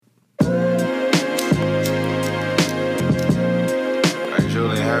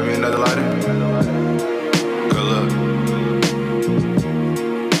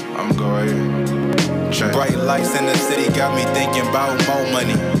got me thinking about more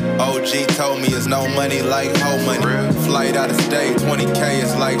money. OG told me it's no money like hoe money. Flight out of state, 20K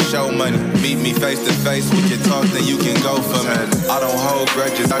is like show money. Meet me face to face, we can talk, then you can go for me. I don't hold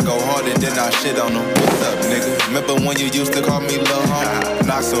grudges, I go harder than I shit on them. What's up, nigga? Remember when you used to call me Lil Homie?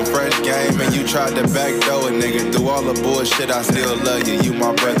 Not some fresh game, and you tried to backdoor a nigga. Through all the bullshit, I still love you, you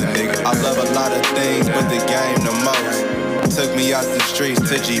my brother, nigga. I love a lot of things, but the game the most. Took me out the streets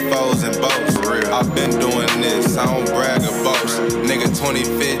to G4s and boats. I've been doing this, I don't brag or boast. Nigga,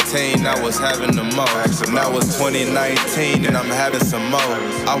 2015, I was having the most. Now it's 2019 and I'm having some more.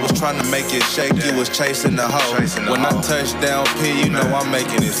 I was trying to make it shake, you was chasing the hoe. When I touch down P, you know I'm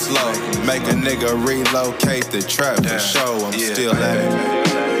making it slow. Make a nigga relocate the trap for show. I'm still at it.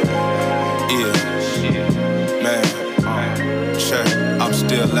 Yeah, man, check, I'm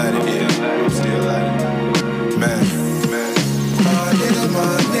still at it. Yeah, I'm still at it, man. My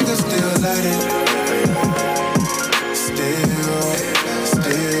nigga still at it. Still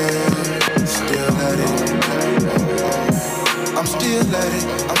at it. I'm still at it.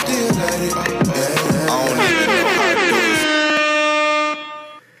 I'm still at it. Yeah. I don't even know how to do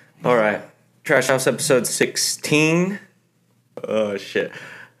it. Alright. Trash House episode 16. Oh, shit.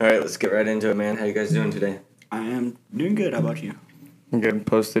 Alright, let's get right into it, man. How you guys doing today? I am doing good. How about you? I'm good.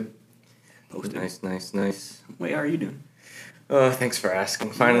 Posted. Nice. Wait, how are you doing? Oh, thanks for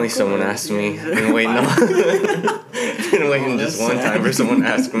asking. Finally, someone asked me. I've been waiting just one time for someone to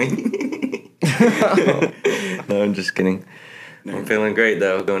ask me. No, I'm just kidding. I'm feeling great,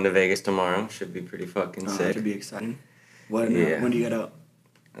 though. Going to Vegas tomorrow. Should be pretty fucking sick. That should be exciting. When do you get out?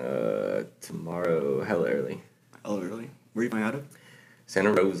 Tomorrow, hella early. Hella early? Where are you flying out of?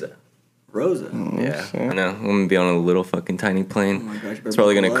 Santa Rosa. Rosa? Yeah, I know. I'm going to be on a little fucking tiny plane. Oh my gosh. It's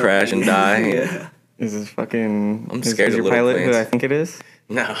probably going to crash and die. Yeah. Is this fucking... I'm scared is of your little pilot planes. who I think it is?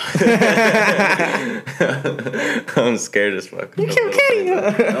 No. I'm scared as fuck. You can't kidding.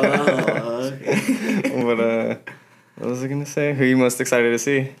 Oh, okay. What was I going to say? Who are you most excited to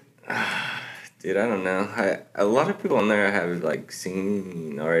see? Dude, I don't know. A lot of people on there I have, like,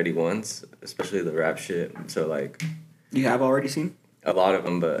 seen already once, especially the rap shit. So, like... You have already seen? A lot of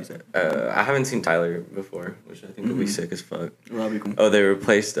them, but I haven't seen Tyler before, which I think will be sick as fuck. Well, that'd be cool. Oh, they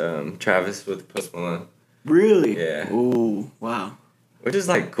replaced Travis with Post Malone. Really? Yeah. Ooh, wow. Which is,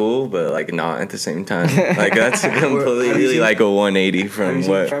 like, cool, but, like, not at the same time. Like, that's completely, like, a 180 from have you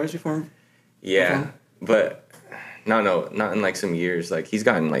seen what... Travis before? Yeah, but... No, not in, like, some years. Like, he's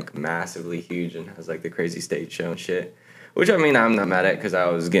gotten, like, massively huge and has, like, the crazy stage show and shit. Which, I mean, I'm not mad at because I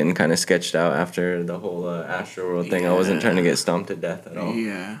was getting kind of sketched out after the whole Astroworld thing. I wasn't trying to get stomped to death at all.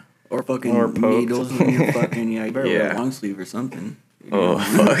 Yeah. Or fucking Or poked. needles in your fucking... Yeah, you better wear Yeah. a long sleeve or something. Oh,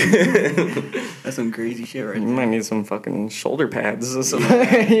 fuck. That's some crazy shit right You there. might need some fucking shoulder pads. Or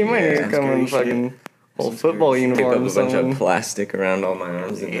something. You might need to Some come in scary fucking whole Some football scary shit. Pick up a uniform. bunch of plastic around all my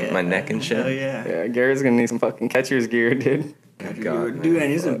arms and my neck and shit. Hell yeah. Yeah, Garrett's going to need some fucking catcher's gear, dude. God, Dude, man.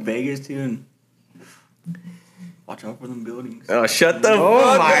 and he's in Vegas too, and watch out for them buildings. Oh, shut the Oh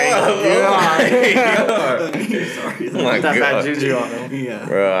fuck my up. God. Sorry. Oh my That's God. bad juju on him. Yeah.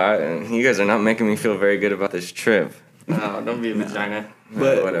 Bro, you guys are not making me feel very good about this trip. No, don't be a vagina.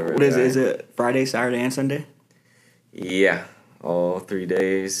 But whatever. what is it? Is it Friday, Saturday, and Sunday? Yeah, all 3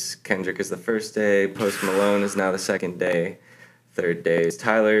 days. Kendrick is the first day. Post Malone is now the second day. Third day is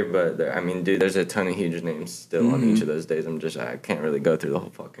Tyler, but dude, there's a ton of huge names still on each of those days. I can't really go through the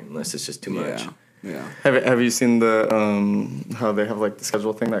whole fucking list. It's just too much. Yeah. Have you seen the how they have like the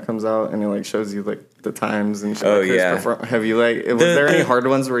schedule thing that comes out and it like shows you like the times and shit? Oh, like, who's yeah. Have you like was there any hard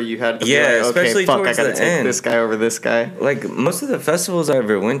ones where you had to be like, okay, especially fuck, I towards gotta the take end. this guy over this guy? Like, most of the festivals I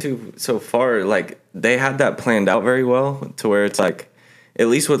ever went to so far, like, they had that planned out very well to where it's like, at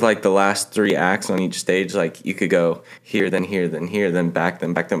least with like the last 3 acts on each stage, like you could go here, then here, then here, then back,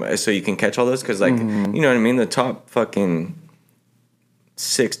 then so you can catch all those because like you know what I mean. The top fucking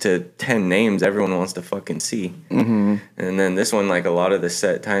 6 to 10 names everyone wants to fucking see, and then this one like a lot of the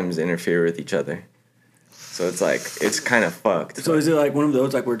set times interfere with each other, so it's like it's kind of fucked. So is it like one of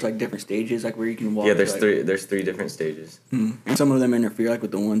those like where it's like different stages, like where you can walk? Yeah, there's like, there's 3 different stages. And some of them interfere like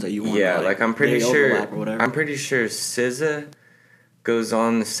with the ones that you want. Yeah, like I'm pretty they sure overlap or whatever. I'm pretty sure SZA goes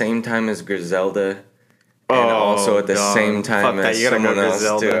on the same time as Griselda. And also at the same time Fuck that, as you gotta go someone else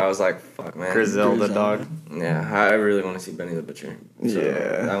Griselda. too. I was like, fuck, man. Griselda, dog. Yeah, I really want to see Benny the Butcher. So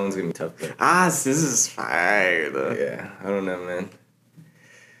Yeah. that one's gonna be tough. But This is fire. Though. yeah, I don't know, man.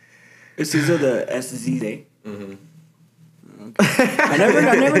 Is SZA the SZA? Okay. I never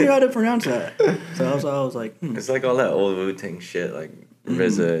knew how to pronounce that. So I was like, It's like all that old Wu-Tang shit, like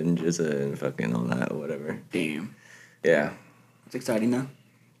RZA and Jizza and fucking all that, whatever. damn. Yeah, It's exciting though.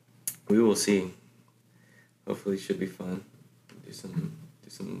 we will see. Hopefully, should be fun. Do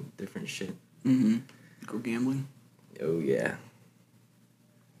some different shit. Mm-hmm. Go gambling. Oh yeah.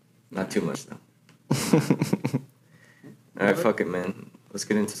 Not too much though. All right, fuck it, man. Let's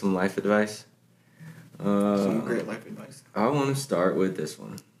get into some life advice. Some great life advice. I want to start with this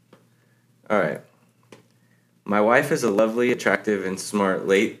one. All right. My wife is a lovely, attractive, and smart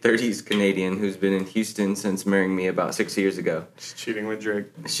late 30s Canadian who's been in Houston since marrying me about 6 years ago. She's cheating with Drake.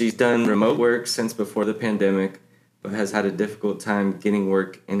 She's done remote work since before the pandemic, but has had a difficult time getting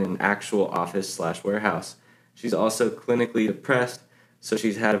work in an actual office/warehouse. She's also clinically depressed, so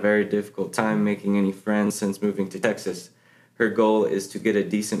she's had a very difficult time making any friends since moving to Texas. Her goal is to get a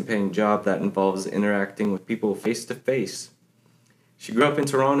decent paying job that involves interacting with people face to face. She grew up in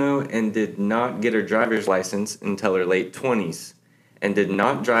Toronto and did not get her driver's license until her late 20s, and did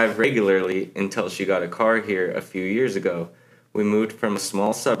not drive regularly until she got a car here a few years ago. We moved from a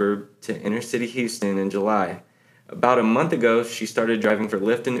small suburb to inner city Houston in July. About a month ago, she started driving for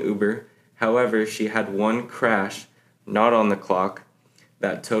Lyft and Uber. However, she had one crash, not on the clock,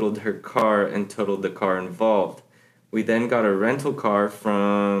 that totaled her car and totaled the car involved. We then got a rental car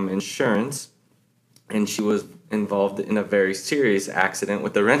from insurance, and she was involved in a very serious accident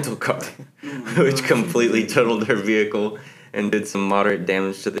with the rental car, which completely totaled her vehicle and did some moderate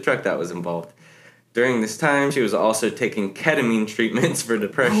damage to the truck that was involved. During this time, she was also taking ketamine treatments for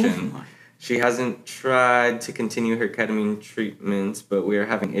depression. She hasn't tried to continue her ketamine treatments, but we are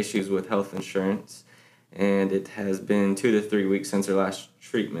having issues with health insurance, and it has been 2 to 3 weeks since her last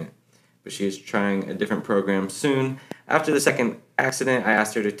treatment. But she is trying a different program soon. After the second accident, I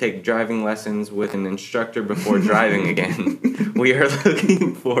asked her to take driving lessons with an instructor before driving again. We are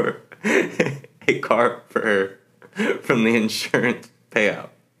looking for a car for her from the insurance payout.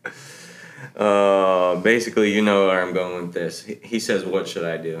 Basically, you know where I'm going with this. He says, what should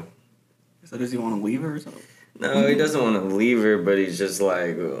I do? So does he want to leave her or something? No, he doesn't want to leave her, but he's just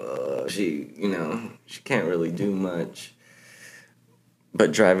like, she can't really do much.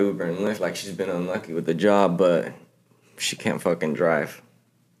 But drive Uber and Lyft, like she's been unlucky with the job, but she can't fucking drive.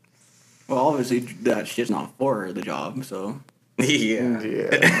 Well, obviously that shit's not for her, the job, so. Yeah.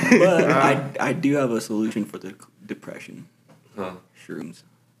 But I do have a solution for the depression. Huh. Shrooms.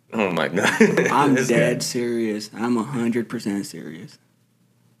 Oh my god. I'm dead serious. I'm 100% serious.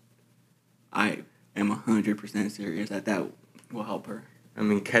 I am 100% serious that will help her. I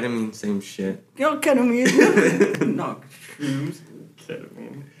mean, ketamine, same shit. You know, ketamine. No, shrooms.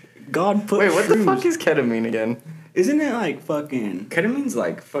 Ketamine. God put Wait, what the shrooms. fuck is ketamine again? Isn't it like fucking... Ketamine's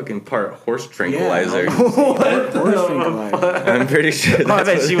like fucking part horse tranquilizer. Yeah, horse tranquilizer. I'm pretty sure that's I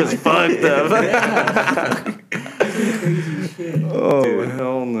bet what she was fucked up. Crazy shit. Oh, Dude.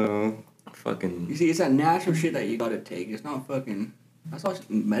 hell no. fucking... You see, it's that natural shit that you gotta take. It's not fucking... I saw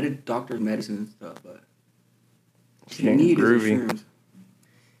doctor's medicine and stuff, but... It's getting groovy. Shrooms.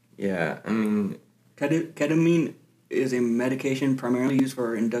 Yeah, I mean... Ketamine is a medication primarily used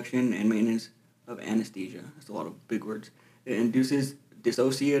for induction and maintenance of anesthesia. That's a lot of big words. It induces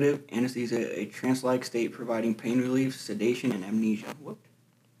dissociative anesthesia, a trance-like state providing pain relief, sedation, and amnesia. What?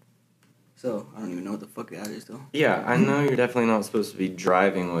 So, I don't even know what the fuck that is, though. Yeah, I know you're definitely not supposed to be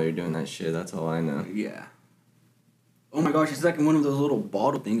driving while you're doing that shit. That's all I know. Yeah. Oh my gosh, it's like one of those little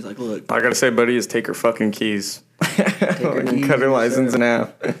bottle things. Like, look. All I gotta say, buddy, is take her fucking keys. her keys, Cut her license sir. in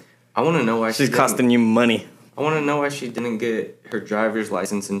half. I want to know why She's costing you money. I want to know why she didn't get her driver's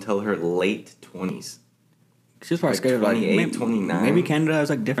license until her late 20s. She's probably Like scared of like 28, maybe, 29. Maybe Canada has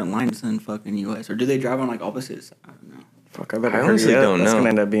like different lines than fucking US, or do they drive on like opposites? I don't know. Fuck, I better I hurry honestly up. don't That's know. gonna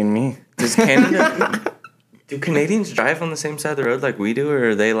end up being me. Does Canada... do Canadians drive on the same side of the road like we do,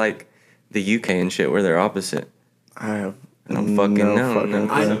 or are they like the UK and shit where they're opposite? I have I don't fucking know. fucking No.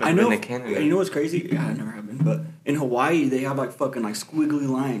 clue. I've never I know. been to Canada. You know what's crazy? Yeah, I never have been. But in Hawaii, they have like fucking like squiggly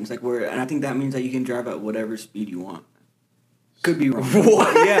lines, like where, and I think that means that you can drive at whatever speed you want. Could be wrong.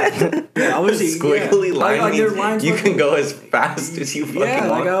 What? Yeah. Yeah. Obviously, Squiggly yeah. line Like, their means lines you fucking- can go as fast as you fucking Yeah,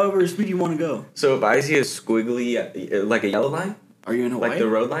 like want. however speed you want to go. So if I see a squiggly, like a yellow line, Are you in Hawaii? like the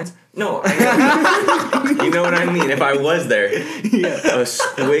road lines? No, you know what I mean. If I was there, Yeah. a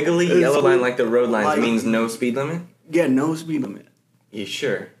squiggly yellow line like the road lines Like- means no speed limit. Yeah. No speed limit. You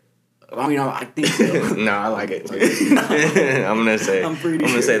sure? I mean, I think so. No, I like it. I'm gonna say. I'm pretty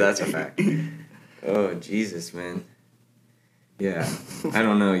gonna sure. say that's a fact. Oh Jesus, man. Yeah, I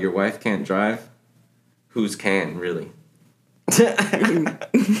don't know. Your wife can't drive. Whose can really?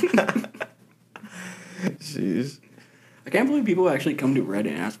 Jeez. I can't believe people actually come to Reddit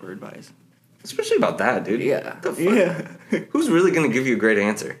and ask for advice. Especially about that, dude. Yeah. What the fuck? Who's really gonna give you a great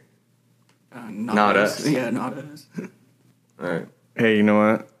answer? Not us. Yeah, not us. All right. Hey, you know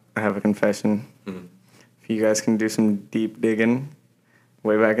what? I have a confession. Hmm. A you guys can do some deep digging.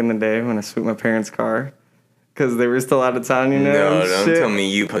 Way back in the day when I swooped my parents' car, because they were still out of town, you know. No, and don't shit. tell me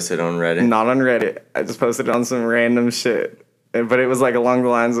you posted on Reddit. Not on Reddit. I just posted on some random shit. But it was like along the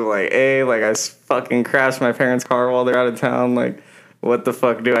lines of like, hey, like I fucking crashed my parents' car while they're out of town. Like, what the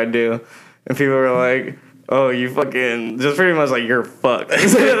fuck do I do? And people were like, oh, you fucking, just pretty much like, you're fucked.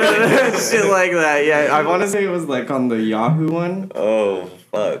 Shit like that. Yeah, I want to say it was like on the Yahoo one. Oh,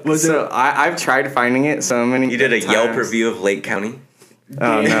 fuck. I've tried finding it so many You did a times. Yelp review of Lake County?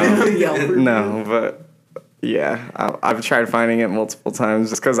 Oh, no. Yelp. No, but yeah, I've tried finding it multiple times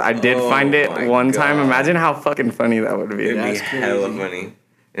just because I did Oh find it my one time. God. Imagine how fucking funny that would be. It'd be That's hella crazy. funny.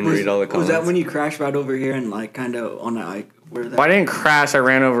 And read all the comments. Was that when you crashed right over here and like kind of on that like where that? Well, I didn't crash. I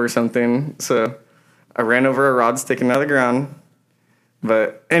ran over something. So I ran over a rod sticking out of the ground.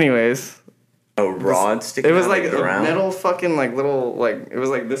 But anyways, A rod sticking it was out like of the a ground? metal fucking like little like it was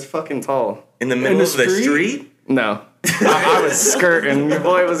like this fucking tall. In the middle the of the street? street? No. I was skirting. Your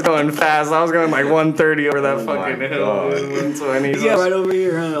boy was going fast. I was going like 130 over that Oh my fucking hill. God. 120. Yeah, right over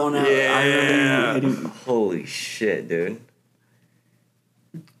here on that. Yeah. I remember you hitting- Holy shit, dude.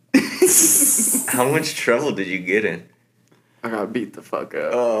 How much trouble did you get in? I got beat the fuck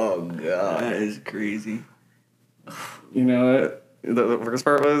up. Oh, God. That is crazy. You know what? The worst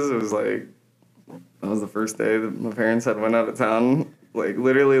part was, it was like, that was the first day that my parents had went out of town. Like,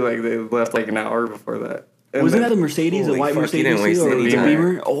 literally, like, they left like an hour before that. And Wasn't that then, the Mercedes, the Holy white fuck, you didn't Mercedes waste too, or any the time.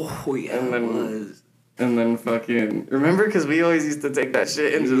 Beamer? Oh yeah, And it then- was. and then fucking, remember? Because we always used to take that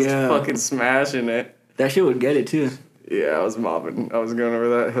shit and just Yeah. fucking smash in it. That shit would get it too. Yeah, I was mobbing. I was going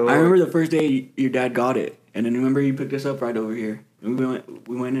over that hill. I remember the first day your dad got it, and then remember you picked us up right over here. And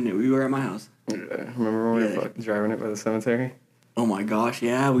we went in it. We were at my house. Yeah, remember when we Yeah. were fucking driving it by the cemetery? Oh my gosh,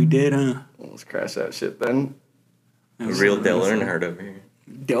 yeah, we did, huh? Almost crashed that shit then. A real Dale Earnhardt over here.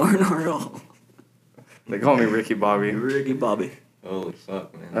 Dale Earnhardt. They call me Ricky Bobby. Ricky Bobby. Holy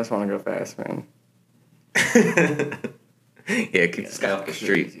fuck, I man. just want to go fast, man. Yeah, kick this guy off the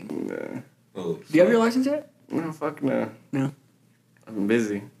street. Nah. Holy Do you have fuck. your license yet? No, fuck no. No. I'm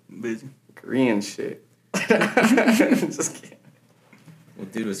busy. Busy. Korean shit. Just kidding. Well,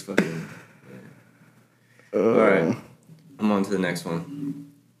 dude was fucking... Uh, Alright. I'm on to the next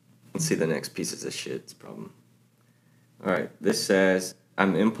one. Let's see the next pieces of shit's problem. Alright, this says,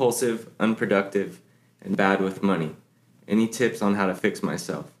 I'm impulsive, unproductive, and bad with money. Any tips on how to fix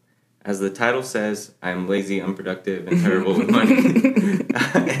myself? As the title says, I am lazy, unproductive, and terrible with money.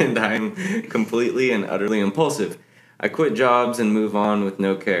 And I'm completely and utterly impulsive. I quit jobs and move on with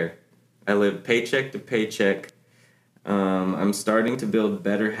no care. I live paycheck to paycheck. I'm starting to build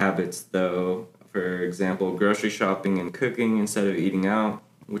better habits, though. For example, grocery shopping and cooking instead of eating out,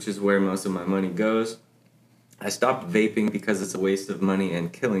 which is where most of my money goes. I stopped vaping because it's a waste of money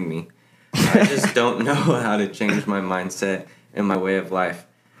and killing me. I just don't know how to change my mindset and my way of life.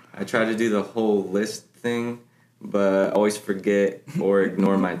 I try to do the whole list thing, but always forget or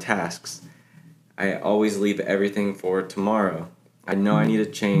ignore my tasks. I always leave everything for tomorrow. I know I need to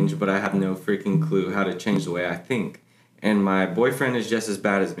change, but I have no freaking clue how to change the way I think. And my boyfriend is just as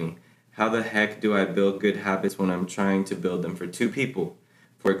bad as me. How the heck do I build good habits when I'm trying to build them for two people?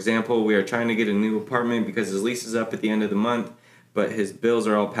 For example, we are trying to get a new apartment because his lease is up at the end of the month, but his bills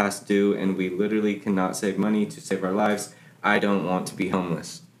are all past due and we literally cannot save money to save our lives. I don't want to be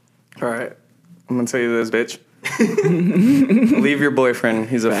homeless. Alright. I'm gonna tell you this, bitch. Leave your boyfriend.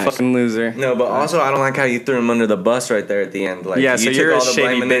 He's a Facts. fucking loser. No, but also I don't like how you threw him under the bus right there at the end. Like, Yeah, you so took you're a all the shady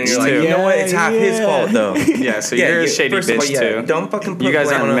blame and then bitch, you're like, too. you know what? It's half his Yeah. fault though. Yeah, so you're a shady first of all, bitch yeah, too. Don't fucking put You guys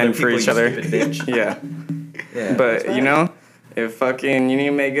blame aren't on other meant for people, each you other. stupid bitch. Yeah. Yeah. But you know, if fucking you need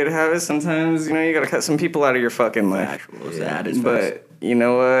to make good habits, sometimes you know you gotta cut some people out of your fucking life. Actual sad as But you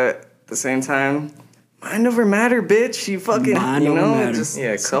know what? At the same time, mind over matter, bitch. You fucking Mind you over know matter. just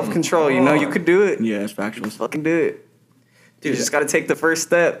Yeah, come self-control. You know you on. could do it. Yeah, it's factuals. Just fucking do it. Dude, You just gotta take the first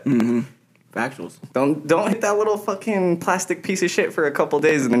step. Factuals. Don't hit that little fucking plastic piece of shit for a couple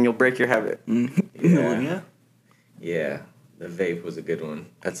days and then you'll break your habit. Yeah. yeah, the vape was a good one.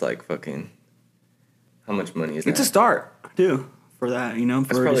 That's like fucking. How much money is It's a that? start too for that. You know,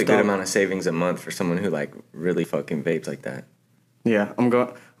 That's for probably a to good stop. amount of savings a month for someone who like really fucking vapes like that. Yeah, I'm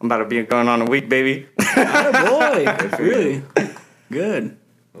about to be going on a week, baby. Boy, really good.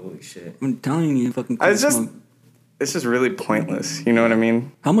 Holy shit. I'm telling you, fucking. It's quit just smoke. it's just really pointless. You know what I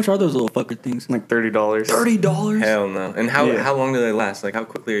mean? How much are those little fucker things? Like $30. $30. Hell no. And how Yeah. how long do they last? Like how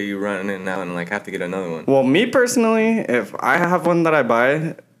quickly are you running it now and like have to get another one? Well, me personally, if I have one that I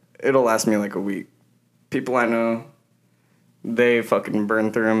buy, it'll last me like a week. People I know, they fucking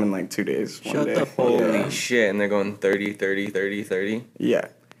burn through them in like 2 days. Shut one day. the fuck Holy Yeah. shit. And they're going 30, 30, 30, 30. Yeah.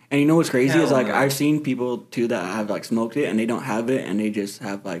 And you know what's crazy is Hell like no. I've seen people too that have like smoked it and they don't have it and they just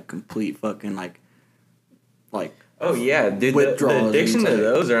have like complete fucking like Oh yeah, dude. Withdrawals The addiction and to it's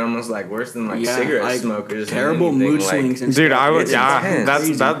like- those are almost like worse than like yeah, cigarette like, smokers. and terrible anything, mood like- swings and Dude, stuff. I would, It's yeah,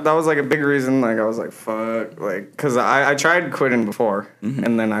 intense. that was like a big reason. Like, I was like, fuck, like, cause I tried quitting before,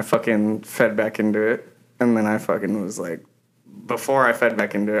 and then I fucking fed back into it, and then I fucking was like, before I fed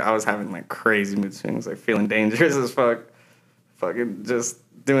back into it, I was having like crazy mood swings, like feeling dangerous as fuck, fucking just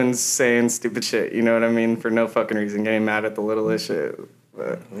doing insane, stupid shit. You know what I mean? For no fucking reason, getting mad at the littlest shit.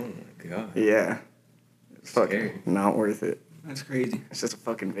 But Oh my god. yeah, it's fucking Scary. not worth it. That's crazy. It's just a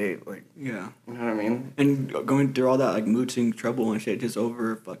fucking vape, like, Yeah. you know what I mean? And going through all that like mood swing trouble and shit just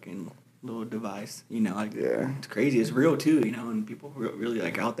over a fucking little device, you know, like Yeah. it's crazy. It's real too, you know, and people really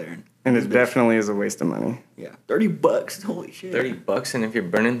like out there. And it definitely is a waste of money. Yeah, $30. Holy shit. $30, and if you're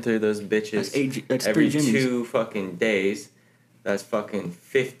burning through those bitches That's every 3 Jimmys. 2 fucking days, that's fucking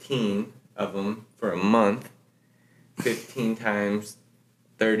 15 of them for a month. 15 times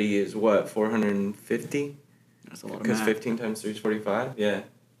 30 is what? 450? That's a lot of Because math. 15 times 3 is 45? Yeah.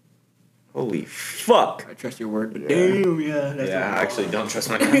 Holy fuck. I trust your word, but Yeah. damn, yeah. That's Yeah, I actually don't trust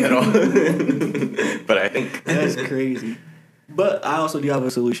my math at all. But I think. That's crazy. But I also do have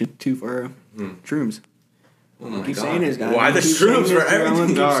a solution too for shrooms. Oh my Keep God. saying this, guys. Why I'm the gonna keep saying shrooms this for through- I'm everything? gonna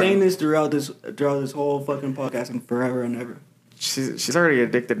keep dog? saying this throughout this whole fucking podcast and forever and ever. She's already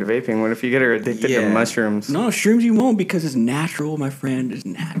addicted to vaping. What if you get her addicted to Yeah. mushrooms? No, shrooms you won't because it's natural, my friend. It's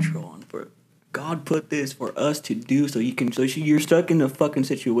natural. And for God put this for us to do so you can you're stuck in a fucking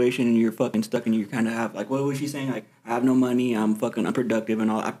situation and you're fucking stuck and you kind of have like what was she saying, like I have no money, I'm fucking unproductive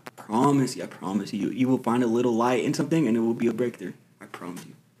and all. I promise you you will find a little light in something and it will be a breakthrough. I promise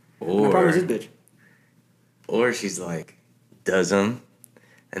you. And I promise this bitch. Or she's like, does them,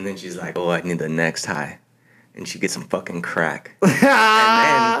 and then she's like, oh, I need the next high. And she gets some fucking crack.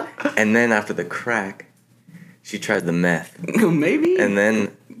 and then after the crack, she tries the meth. Maybe. And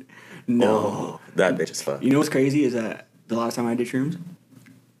then, no. oh, that bitch is fucked. You know what's crazy is that the last time I did shrooms,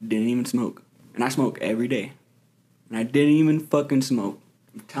 didn't even smoke. And I smoke every day. And I didn't even fucking smoke.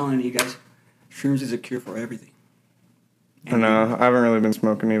 I'm telling you guys, shrooms is a cure for everything. I know. I haven't really been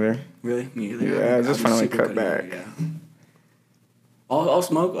smoking either. Really? Me either. Yeah, I just I'm finally super cut cutting back. it, yeah. I'll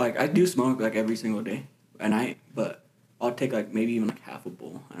smoke, like, I do smoke, like, every single day at night, but I'll take, like, maybe even, like, half a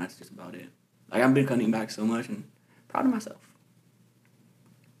bowl, and that's just about it. Like, I've been cutting back so much, and proud of myself.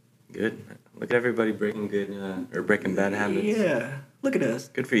 Good. Look at everybody breaking good, or breaking bad habits. Yeah. Look at us.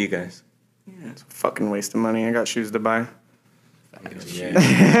 Good for you guys. Yeah. Fucking waste of money. I got shoes to buy.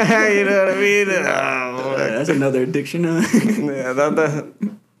 Yeah. You know what I mean? That's another addiction. Yeah, that.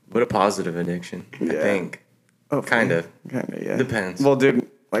 What a positive addiction, I Yeah. think. Oh, Kind of. yeah. Depends. Well, dude,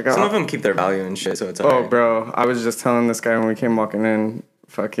 like Some of them keep their value and shit, so it's alright. Oh, bro, I was just telling this guy when we came walking in.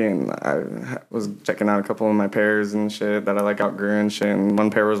 Fucking, I was checking out a couple of my pairs and shit that I like outgrew and shit. And one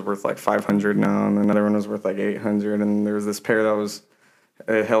pair was worth like 500 now, and another one was worth like 800. And there was this pair that was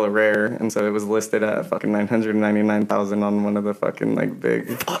hella rare, and so it was listed at fucking 999,000 on one of the fucking like big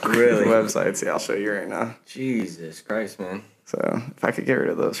Really? websites. Yeah, I'll show you right now. Jesus Christ, man. So if I could get rid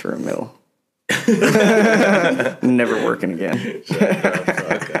of those for $1 million, never working again.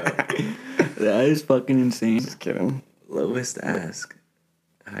 Fuck up. That is fucking insane. Just kidding. Lowest ask.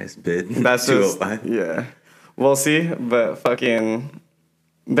 Highest bid. That's just 205. yeah. We'll see, but fucking,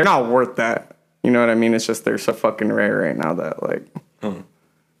 they're not worth that. You know what I mean? It's just they're so fucking rare right now that like, Huh.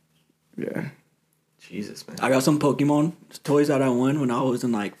 yeah. Jesus, man. I got some Pokemon toys that I won when I was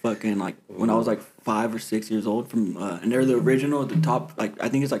in like fucking like when I was like 5 or 6 years old from and they're the original, the top like I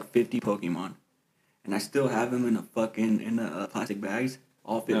think it's like 50 Pokemon, and I still have them in a fucking in the plastic bags,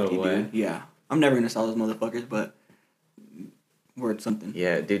 all 50. No way. Dude. Yeah, I'm never gonna sell those motherfuckers, but worth something.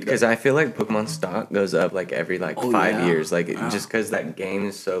 Yeah, dude, because I feel like Pokemon stock goes up like every like Oh, 5 yeah. years. Like, Wow. just because that game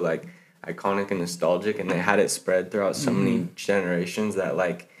is so like iconic and nostalgic, and they had it spread throughout so many generations that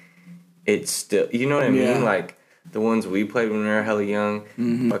like it's still, you know what I mean? Yeah. Like the ones we played when we were hella young,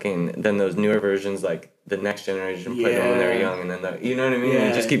 fucking, then those newer versions, like the next generation played them when they were Yeah. young, and then you know what I mean?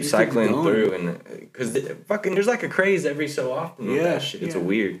 Yeah, It just keeps it keeps cycling going. through, and because fucking there's like a craze every so often with Yeah, that shit. It's yeah.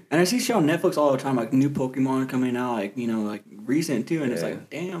 weird. And I see shit on Netflix all the time, like new Pokemon coming out, like you know, like recent too, and it's Yeah. like,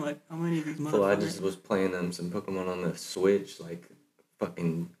 damn, like how many of these So I motherfuckers? just was playing some Pokemon on the Switch like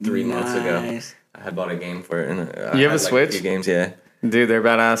fucking 3 months ago. Nice. I had bought a game for it. And I You have had, a like, Switch? few games, yeah. Dude, they're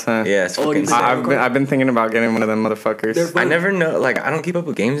badass, huh? Yeah, it's Oh, fucking you sick. said- I've been thinking about getting one of them motherfuckers. They're I never know, like, I don't keep up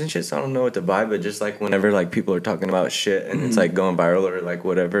with games and shit, so I don't know what to buy, but just, like, whenever, like, people are talking about shit and it's, like, going viral or, like,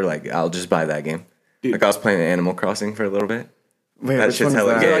 whatever, like, I'll just buy that game. Dude. Like, I was playing Animal Crossing for a little bit. Wait, that which shit's one is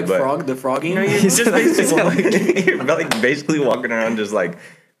hella that? gay. like but- frog, the froggy. You know, you're just basically, like, you're, like, basically walking around just, like,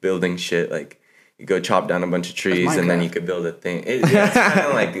 building shit. Like you go chop down a bunch of trees and then Minecraft. you could build a thing. Yeah, it's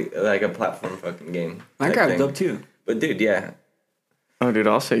kind of like a platform fucking game. type Minecraft thing. dope too. But dude, yeah. Oh, dude,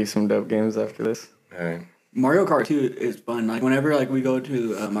 I'll show you some dope games after this. All right. Mario Kart 2 is fun. Like whenever like we go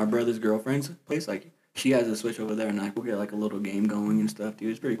to my brother's girlfriend's place, like she has a Switch over there, and like we'll get like a little game going and stuff,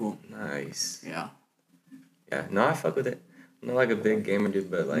 dude. It's pretty cool. Nice. Yeah. Yeah. No, I fuck with it. I'm not like a big gamer dude,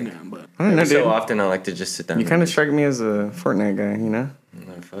 but like Yeah, but I don't know, every so dude. often I like to just sit down. You and- kind of strike me as a Fortnite guy, you know?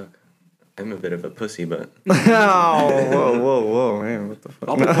 No, fuck. I'm a bit of a pussy, but Oh, whoa, man, what the fuck?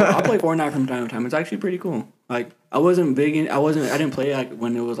 I'll play Fortnite from time to time. It's actually pretty cool. Like I didn't play like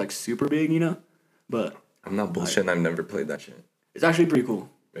when it was like super big, you know, but I'm not bullshitting. I've never played that shit. it's actually pretty cool.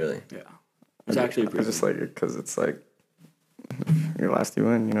 Really. Yeah. It's actually I pretty just cool. like it because it's like your last you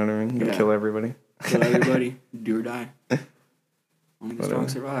win, you know what I mean? You Yeah. kill everybody. Kill everybody, do or die. Only the strong Whatever.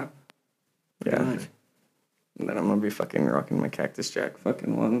 survive. Yeah. Pretty much. And then I'm gonna be fucking rocking my Cactus Jack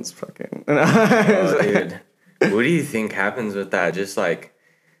fucking ones, fucking. Oh, dude. What do you think happens with that? Just like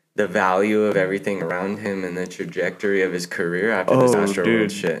the value of everything around him and the trajectory of his career after this Astroworld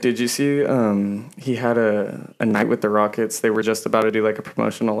shit. Did you see he had a night with the Rockets? They were just about to do like a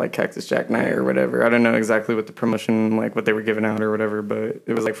promotional like Cactus Jack night or whatever. I don't know exactly what the promotion like what they were giving out or whatever, but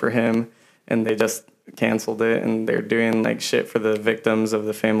it was like for him and they just canceled it and they're doing like shit for the victims of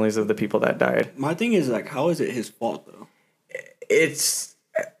the families of the people that died. My thing is like, how is it his fault though? It's,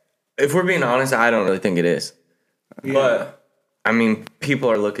 if we're being honest, I don't really think it is. Yeah. But, I mean, people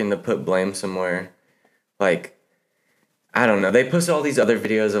are looking to put blame somewhere. Like, I don't know. They post all these other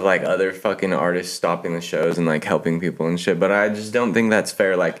videos of, like, other fucking artists stopping the shows and, like, helping people and shit. But I just don't think that's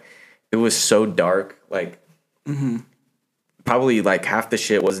fair. Like, it was so dark. Like, probably, like, half the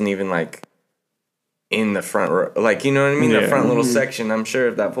shit wasn't even, like, in the front row. Like, you know what I mean? The Yeah. front little section. I'm sure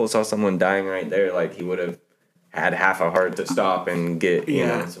if that fool saw someone dying right there, like, he would have had half a heart to stop and get, you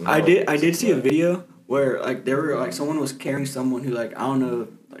know, some I help. did see a video where like they were like someone was carrying someone who like I don't know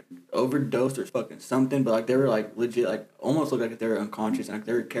like overdosed or fucking something, but like they were like legit like almost looked like they were unconscious and like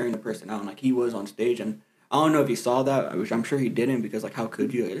they were carrying the person out and like he was on stage and I don't know if he saw that, which I'm sure he didn't because like how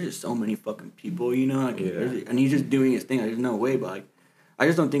could you? Like, there's just so many fucking people, you know, like and he's just doing his thing. Like, there's no way, but like I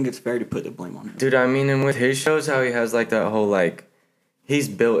just don't think it's fair to put the blame on him. Dude, I mean, and with his shows, how he has like that whole like, he's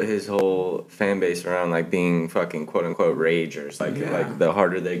built his whole fan base around like being fucking quote unquote ragers. Like the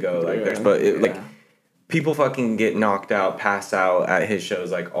harder they go, like there's like people fucking get knocked out, pass out at his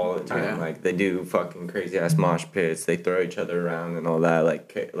shows like all the time. Yeah. Like they do fucking crazy ass mosh pits. They throw each other around and all that.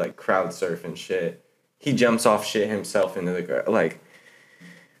 Like crowd surf and shit. He jumps off shit himself into the ground. Like,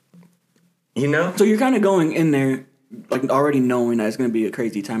 you know. So you're kind of going in there like already knowing that it's gonna be a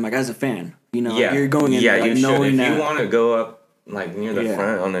crazy time, like as a fan, you know, Yeah, like, you're going in yeah, there, like, you should. knowing If that. you want to go up like near the Yeah.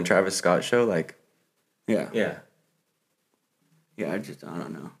 front on the Travis Scott show, like, yeah, yeah. I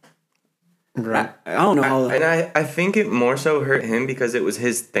don't know. Right. I don't know how. And I think it more so hurt him because it was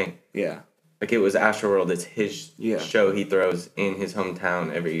his thing. Yeah. Like, it was Astroworld. It's his Yeah. show he throws in his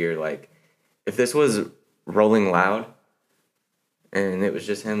hometown every year. Like, if this was Rolling Loud and it was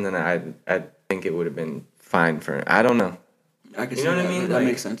just him, then I think it would have been fine for him. I don't know. I can You see know what I that. mean? That Like-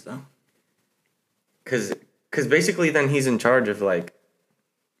 makes sense though. Because basically then he's in charge of, like,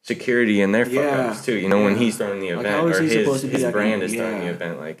 security and their fuck-ups, too. You know, when Yeah. he's throwing the Like, event how is or he supposed to be his that brand guy? is throwing the Yeah.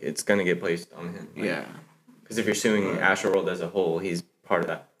 event, like, it's going to get placed on him. Like, Yeah. Because if you're suing Astroworld as a whole, he's part of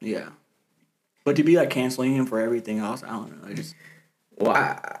that. Yeah. But to be like canceling him for everything else, I don't know. I just Well,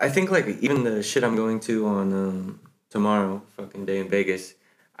 I think, like, even the shit I'm going to on tomorrow, fucking day in Vegas,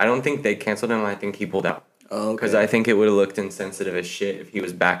 I don't think they canceled him. I think he pulled out. Because I think it would have looked insensitive as shit if he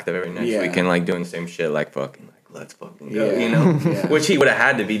was back the very next Yeah. weekend, like, doing the same shit, like, fucking, like, let's fucking go, Yeah. you know? Yeah. Which he would have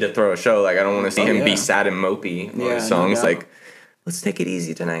had to be to throw a show. Like, I don't want to see Oh, him yeah. be sad and mopey on Yeah, his no songs. doubt. Like, let's take it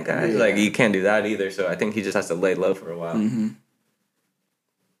easy tonight, guys. Yeah. Like, you can't do that either. So I think he just has to lay low for a while. Mm-hmm.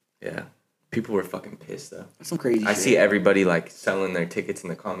 Yeah. People were fucking pissed, though. that's some crazy I shit. see everybody like selling their tickets in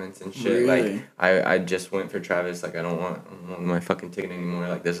the comments and shit. Really? Like I just went for Travis. Like I don't want my fucking ticket anymore.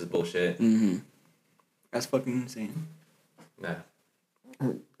 Like this is bullshit. Mm-hmm. That's fucking insane. Nah.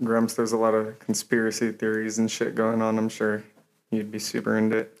 Grumps, there's a lot of conspiracy theories and shit going on. I'm sure you'd be super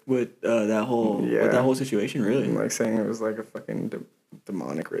into it. With that whole situation, really. Like saying it was like a fucking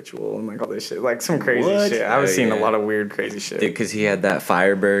demonic ritual and like all this shit. Like some crazy What? shit. I was Oh, seeing a yeah. lot of weird, crazy shit. Because he had that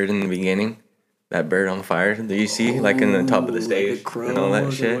firebird in the beginning. That bird on fire that you see, like in the top of the Ooh, stage like and all that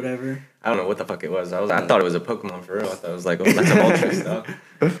crows or shit. whatever. I don't know what the fuck it was. I thought it was a Pokemon for real. I thought it was like, oh, that's some ultra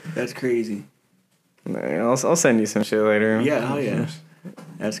stuff. That's crazy. Nah, I'll send you some shit later. Yeah, hell yeah.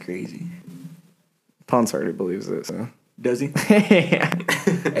 That's crazy. Ponce already believes it, so. Does he? Yeah.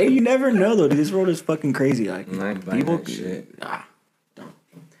 Hey, you never know though. Dude, this world is fucking crazy. Like I ain't buying people, that shit.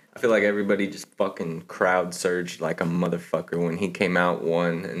 feel like everybody just fucking crowd surged like a motherfucker when he came out,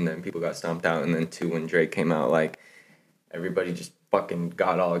 one, and then people got stomped out, and then two, when Drake came out, like, everybody just fucking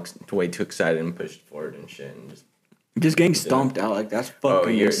got all way too excited and pushed forward and shit, and just getting stomped out, like, that's oh,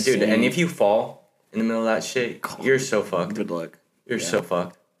 fucking insane. dude, and if you fall in the middle of that shit, you're so fucked. Good luck. You're so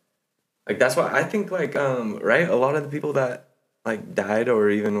fucked. Like, that's why I think, like, right, a lot of the people that, like, died or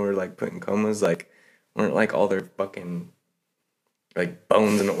even were, like, put in comas, like, weren't, like, all their fucking, like,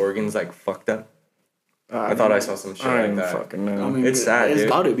 bones and organs, like, fucked up. I thought I saw some shit I like don't that. fucking know. I mean, It's sad, dude. It's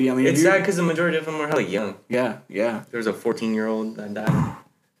about to be. I mean, It's sad because the majority of them were hella young. Yeah. There was a 14-year-old that died.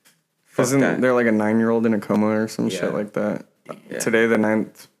 Fuck Isn't that. there like a 9-year-old in a coma or some Yeah. shit like that? Yeah. Today, the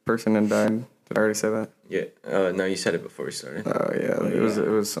 9th person had died. Did I already say that? Yeah. No, you said it before we started. Oh yeah, it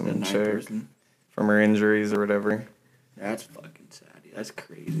was some the ninth chick person. from her injuries or whatever. That's fucking sad. Dude. That's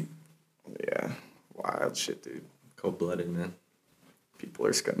crazy. Yeah, wild shit, dude. Cold-blooded, man. People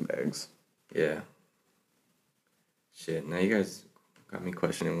are scumbags. Yeah. Shit. Now you guys got me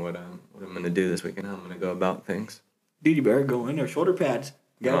questioning what I'm gonna do this weekend. How I'm gonna go about things. Dude, you better go in there. Shoulder pads.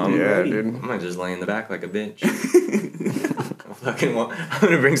 You gotta No, be Yeah, ready. dude. I'm gonna just lay in the back like a bitch. I'm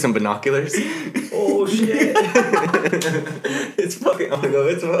gonna bring some binoculars. Oh shit! It's fucking. I'm gonna go.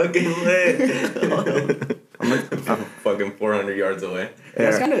 It's fucking lit. I'm fucking 400 yards away.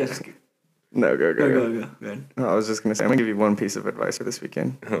 That's Yeah. kind of. No, go. Go. Good. No, I was just gonna say, I'm gonna give you one piece of advice for this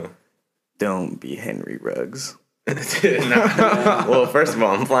weekend. Huh. Don't be Henry Ruggs. Nah. Well, first of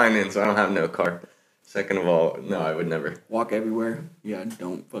all, I'm flying in, so I don't have no car. Second of all, no, I would never. Walk everywhere. Yeah,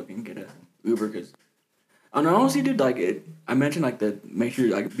 don't fucking get a Uber because. And honestly, dude, like I mentioned, like make sure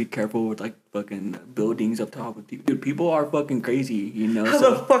like be careful with like fucking buildings up top. Dude, people are fucking crazy, you know. How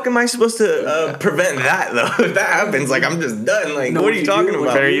the fuck am I supposed to prevent that though? If that happens, like I'm just done. Like, No, what are you you talking do,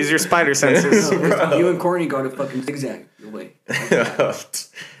 about? Better use your spider senses. Bro. You and Courtney go to fucking zigzag your way.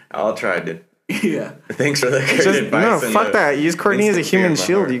 I'll try, dude. Yeah. Thanks for the great Just, advice. no, and fuck the that. Use Courtney as a instant fear human in my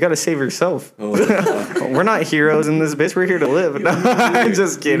shield. heart. You gotta save yourself. Oh, We're not heroes in this bitch. We're here to live. No, I'm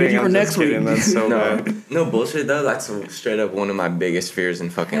just kidding. Ready for I'm next just kidding. week. That's so no, bad. no bullshit though. That's straight up one of my biggest fears in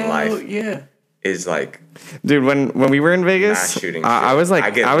fucking Hell life. yeah. Is like, Dude, when we were in Vegas, Mass shooting I shit. was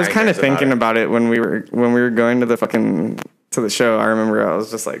like, I I was get kind of nightmares about thinking it. about it when we were going to the show. I remember I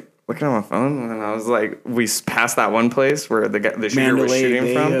was just like looking at my phone, and I was like, we passed that one place where the shooter was Mandalay shooting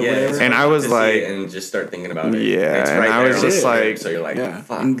Bay from, or yeah, whatever. and I was to see like, it and just start thinking about it. Yeah, It's and right I there was on the just strip, like- so you're like, Yeah.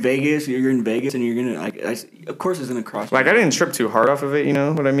 fuck. In Vegas, you're in Vegas and you're gonna of course it's gonna cross. I didn't trip too hard off of it, you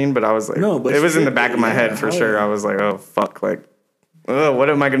know what I mean? But I was like, No, but it was in the shit, back of my yeah, head for hell sure. yeah. I was like, oh fuck, like, oh, what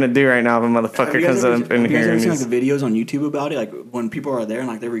am I gonna do right now if a motherfucker comes up in Have you guys here ever and seen he's like the videos on YouTube about it? Like when people are there and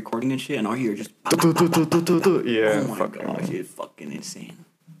like they're recording and shit, and all you hear is just. yeah, Oh my fucking, gosh, it's fucking insane.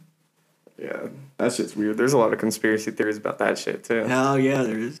 yeah, that shit's weird. There's a lot of conspiracy theories about that shit too. Hell yeah,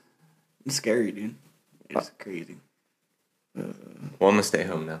 there is. It's scary, dude. It's crazy. Well, I'm gonna stay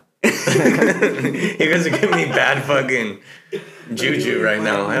home now. You guys are giving me bad fucking juju right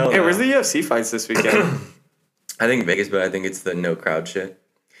now. Hell Hey, no. where's the UFC fights this weekend? I think Vegas, but I think it's the no crowd shit.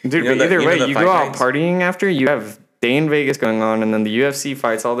 Dude, You know but the- either you know way, the you fight go out nights? partying after, you have day in Vegas going on, and then the UFC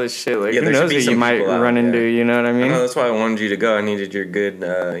fights, all this shit. Like, Yeah, who there should knows be what you some might people out, run into, yeah. you know what I I mean? know, that's why I wanted you to go. I needed your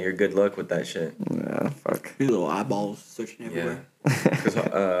good luck with that shit. Yeah, fuck. These little eyeballs searching Yeah. everywhere. Because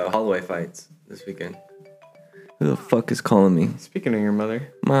Holloway fights this weekend. Who the fuck is calling me? Speaking of your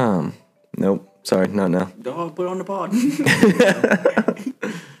mother. Mom. Nope. Sorry, not now. Dog, put it on the pod.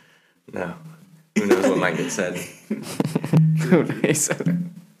 No. Who knows what might get said.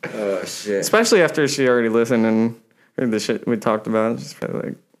 Oh, shit. Especially after she already listened and heard the shit we talked about. She's probably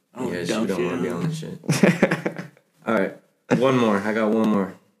like, Oh, Yeah, she dumb don't shit. want to be on this shit. All right. One more. I got one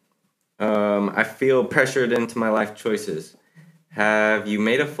more. I feel pressured into my life choices. Have you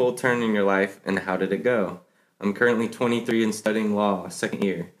made a full turn in your life, and how did it go? I'm currently 23 and studying law, second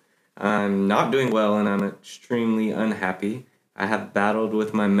year. I'm not doing well, and I'm extremely unhappy. I have battled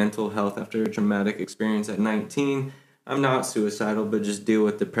with my mental health after a traumatic experience at 19. I'm not suicidal, but just deal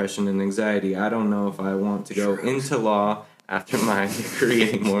with depression and anxiety. I don't know if I want to go into law after my degree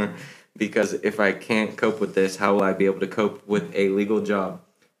anymore, because if I can't cope with this, how will I be able to cope with a legal job?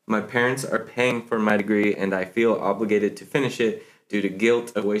 My parents are paying for my degree, and I feel obligated to finish it due to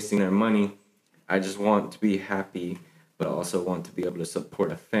guilt of wasting their money. I just want to be happy, but also want to be able to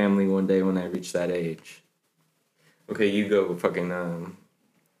support a family one day when I reach that age. Okay, you go fucking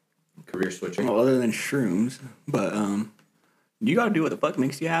career switching. Well, other than shrooms, but you gotta do what the fuck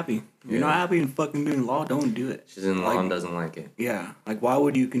makes you happy. If you're not happy in fucking doing law, don't do it. She's in law Like- and doesn't like it. Yeah, like why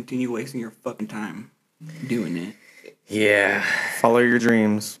would you continue wasting your fucking time doing it? Yeah. follow your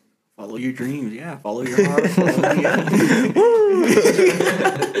dreams. Follow your dreams, yeah. Follow your heart. Follow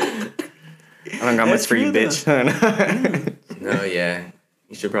I don't got much That's for you, true, bitch. No, yeah.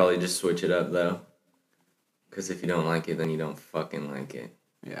 You should probably just switch it up, though. Because if you don't like it, then you don't fucking like it.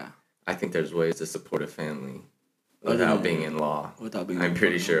 Yeah. I think there's ways to support a family Other without than- being in law. Without being I'm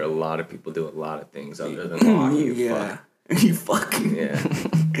pretty sure a lot of people do a lot of things other than law. You yeah. fuck. You fucking. Yeah.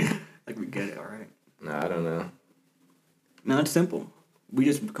 Like, we get it, all right. No, I don't know. No, it's simple. We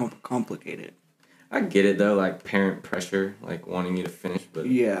just complicate it. I get it though, like parent pressure, like wanting you to finish, but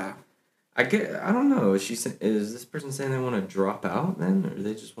Yeah. I don't know. Is this person saying they want to drop out then, or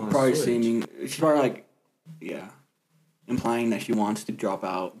they just want to Probably switch? seeming. She's probably like, yeah. Implying that she wants to drop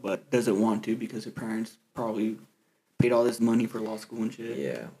out, but doesn't want to because her parents probably paid all this money for law school and shit.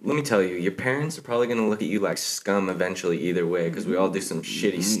 Yeah. Let me tell you, your parents are probably gonna look at you like scum eventually either way, because we all do some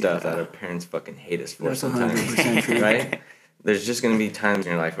shitty stuff that our parents fucking hate us for That's sometimes, 100% true. right? There's just gonna be times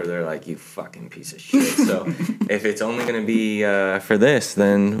in your life where they're like, "You fucking piece of shit." So if it's only gonna be for this,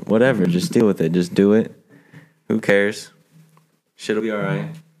 then whatever. Just deal with it. Just do it. Who cares? Shit'll be all right.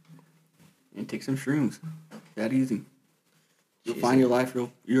 And take some shrooms. That easy. You'll Jesus. find your life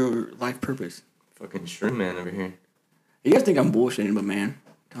purpose. Fucking shroom man over here. You guys think I'm bullshitting, but man,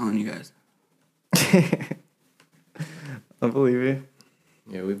 I'm telling you guys. I believe you.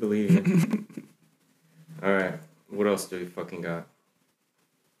 Yeah, we believe you. All right. What else do we fucking got?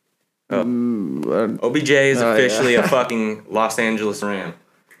 Oh. OBJ is officially a fucking Los Angeles Ram.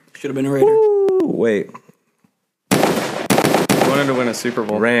 Should have been a Raider. Ooh, wait. Wanted to win a Super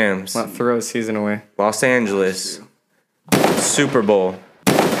Bowl. Rams. Not throw a season away. Los Angeles. Super Bowl.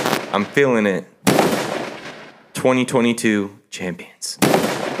 I'm feeling it. 2022 champions.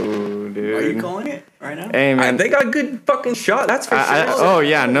 Ooh, dude. Are you calling it right now? Hey man, They got a good fucking shot. That's for sure. oh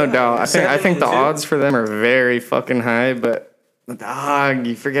yeah, no doubt. I think the 7-2. odds for them are very fucking high, but dog,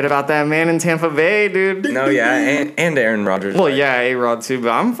 you forget about that man in Tampa Bay, dude. No, yeah, and Aaron Rodgers. Well, yeah, A-Rod too,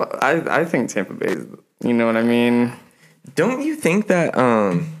 but I think Tampa Bay. You know what I mean? Don't you think that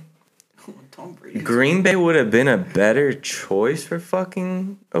Tom Brady. Green Bay would have been a better choice for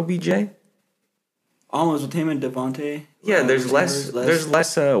fucking OBJ? Almost with him and Devontae. Yeah, there's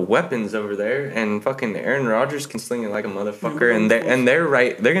less weapons over there, and fucking Aaron Rodgers can sling it like a motherfucker, and they're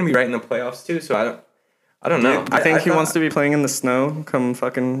right. They're gonna be right in the playoffs too. So I don't know. I think he thought- wants to be playing in the snow. Come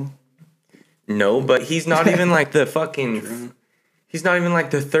fucking. No, but he's not even like the fucking. He's not even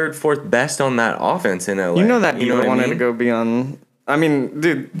like the third, fourth best on that offense in LA. You know that Diva what I wanted mean? to go be on. I mean,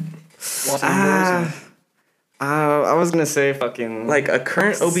 dude. Los Angeles. I was gonna say fucking. Like a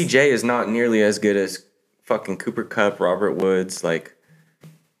current OBJ is not nearly as good as fucking Cooper Kupp, Robert Woods. Like,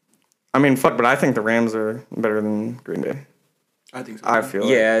 I mean, fuck, but I think the Rams are better than Green Bay. I think so. I feel.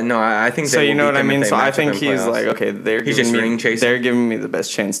 yeah, no, I think. So they you will know beat what I them if mean. they So I match up think in he's playoffs. like, okay, He's just ring chasing. They're giving me the best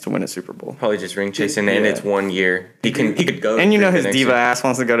chance to win a Super Bowl. Probably just ring chasing, and Yeah. it's 1 year. He could go. And you know the his next diva year. ass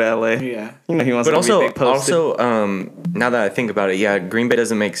wants to go to LA. Yeah. You know he wants But to also, be big posted. now that I think about it, yeah, Green Bay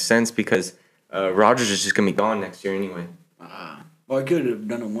doesn't make sense because Rodgers is just gonna be gone next year anyway. Well, I could have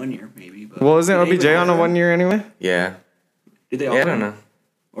done it 1 year maybe. But Well, isn't Did they OBJ even on a offer 1 year anyway? Yeah, Did they yeah, I offer don't him? know.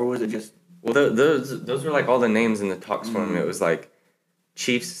 Or was it just Well, those were like all the names in the talks for him. It was like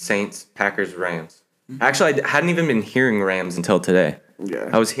Chiefs, Saints, Packers, Rams. Actually, I hadn't even been hearing Rams until today. Yeah.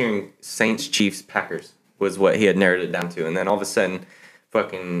 I was hearing Saints, Chiefs, Packers was what he had narrowed it down to, and then all of a sudden,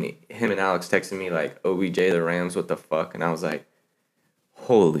 fucking him and Alex texted me like OBJ the Rams, what the fuck, and I was like,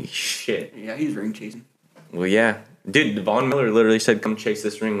 holy shit. Yeah, he's ring chasing. Well, yeah, dude, Von Miller literally said, "Come chase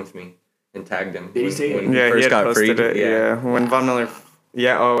this ring with me," and tagged him. Did he say it? Yeah, he first had got posted freed. it. Yeah. When Von Miller.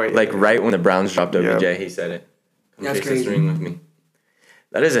 Yeah. Oh wait. Like right when the Browns dropped OBJ, Yeah. he said it. Come That's chase this crazy. ring with me.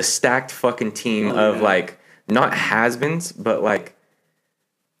 That is a stacked fucking team Oh, of yeah. like not has-beens, but like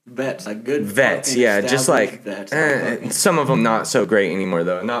Vets, like good vets. fucking Yeah, just like established vets. some of them not so great anymore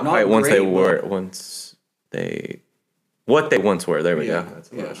though. Not quite once great, they were but- what they once were. There we Yeah, go.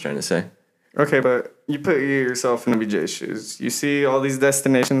 That's what I yeah. was trying to say. Okay, but you put yourself in OBJ's shoes. You see all these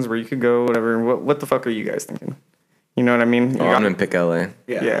destinations where you could go, whatever. What the fuck are you guys thinking? You know what I mean? Oh, I'm gonna pick LA,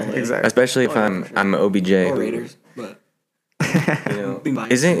 Yeah, LA. exactly. especially if Oh, yeah, I'm for sure. I'm OBJ. Or who- Raiders, but You know, Being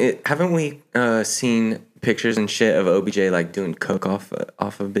biased. isn't it? Haven't we seen pictures and shit of OBJ like doing coke off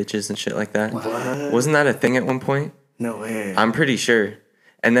of bitches and shit like that? Wasn't that a thing at one point? No way. I'm pretty sure.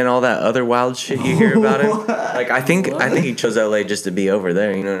 And then all that other wild shit you hear about him. Like I think he chose LA just to be over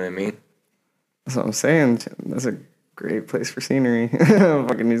there. You know what I mean? That's what I'm saying. That's a great place for scenery.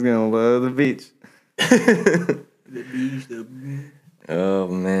 Fucking, he's gonna love the beach. the beach, the Oh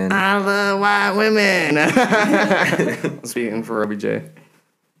man. I love white women. Speaking for OBJ. damn.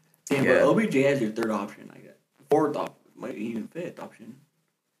 Yeah. But OBJ as your third option, I guess. Fourth option, might be even fifth option.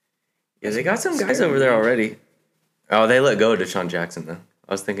 Yeah, they got some guys over there already. Oh, they let go of Deshaun Jackson, though.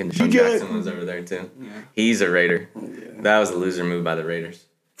 I was thinking Deshaun Jackson was over there, too. Yeah. He's a Raider. That was a loser move by the Raiders.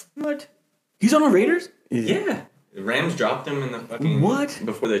 What? He's on the Raiders? Yeah. The Rams dropped him in the fucking... What?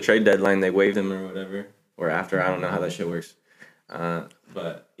 Before the trade deadline, they waived him or whatever. Or after. I don't know how that shit works.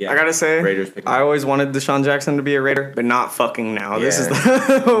 But, yeah. I gotta say, Raiders picked him I up. always wanted Deshaun Jackson to be a Raider, but not fucking now. This is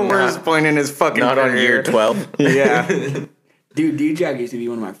Yeah. the worst point in his fucking Not on career. year 12. Yeah. Dude, D-Jack used to be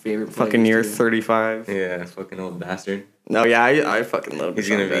one of my favorite players. Fucking year too. 35. Yeah, fucking old bastard. No, yeah, I fucking love He's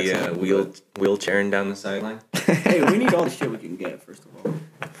Deshaun going to be Jackson. wheelchairing down the sideline. Hey, we need all the shit we can get, first of all.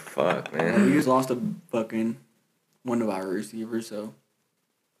 Fuck, We man. just lost a fucking one of our receivers, so.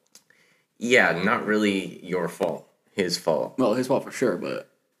 Yeah, not really your fault. His fault. Well, his fault for sure, but.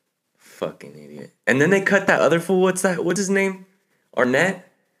 Fucking idiot. And then they cut that other fool. What's his name? Arnett?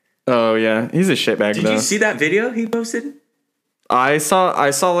 Oh, yeah. He's a shitbag, Did though. you see that video he posted? I saw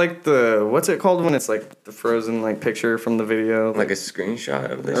like the, what's it called when it's like the frozen like picture from the video? Like a screenshot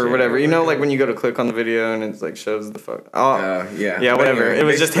of this or whatever. You know, like when you go to click on the video and it's like shows the fuck. Oh, yeah. yeah, But whatever. anyway, It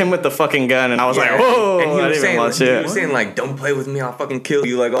was just him with the fucking gun, and I was like, Yeah. whoa! And he I was didn't saying, even watch he it. was saying like, "Don't play with me. I'll fucking kill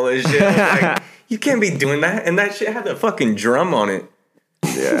you." Like all this shit. I was like, you can't be doing that. And that shit had a fucking drum on it.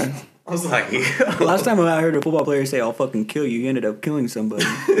 Yeah. I was like, Last time I heard a football player say, "I'll fucking kill you," he ended up killing somebody.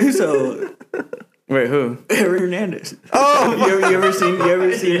 So, Wait, who? Aaron Hernandez. Oh, you ever seen that?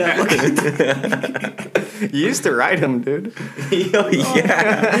 You used to ride him, dude. Yo,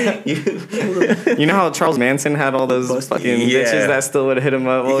 yeah. You know how Charles Manson had all those Busted. fucking Yeah. bitches that still would hit him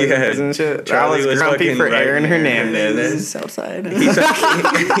up while he was in Yeah. prison and shit? Charlie I was was grumpy fucking for riding Aaron Aaron Hernandez. Southside.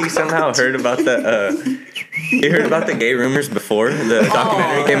 He somehow heard about the he heard about the gay rumors before the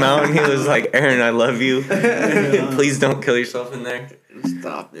documentary came out, and he was like, "Aaron, I love you. Please don't kill yourself in there."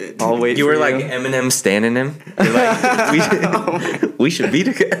 Stop it. I'll wait You for were like Eminem standing him. You're like, we should be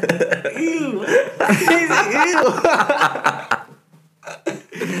together.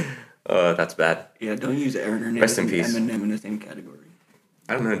 Oh, that's bad. Yeah, don't use Aaron Hernandez Rest in and peace. Eminem in the same category.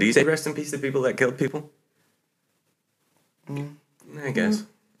 I don't know. Do you say rest in peace to people that killed people? I guess.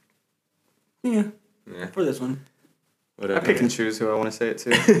 Yeah, Yeah. for this one. I Whatever. pick and choose who I want to say it to.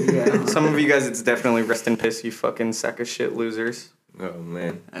 Yeah, Some of you guys, it's definitely rest in piss, you fucking sack of shit losers. Oh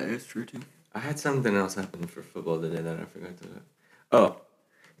man. that is true too. I had something else happen for football today that I forgot to. Oh,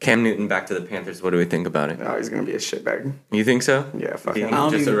 Cam Newton back to the Panthers. What do we think about it? Oh, he's gonna be a shitbag. You think so? Yeah, fuck You him. think I don't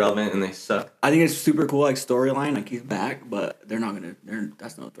he's just think- irrelevant and they suck? I think it's super cool, like storyline, like he's back, but they're not gonna.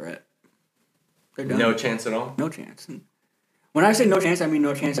 That's no threat. They're done. No chance at all. No chance. When I say no chance, I mean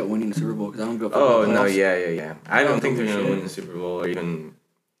no chance at winning the Super Bowl because I don't go. For Oh the no, playoffs. yeah. I don't think they're gonna shit. win the Super Bowl or even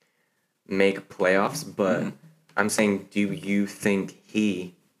make playoffs. But I'm saying, do you think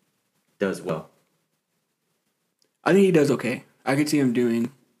he does well? I think he does okay. I could see him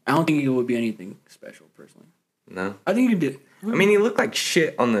doing. I don't think he would be anything special personally. No. I think he did. I mean, he looked like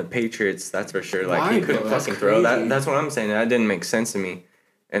shit on the Patriots. That's for sure. Like Why, he couldn't though? That's fucking throw. crazy. That's what I'm saying. That didn't make sense to me.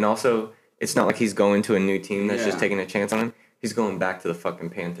 And also, it's not like he's going to a new team that's just Yeah. taking a chance on him. He's going back to the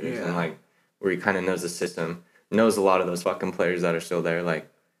fucking Panthers Yeah. and like where he kind of knows the system, knows a lot of those fucking players that are still there. Like,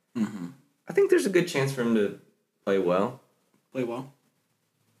 I think there's a good chance for him to play well. Play well.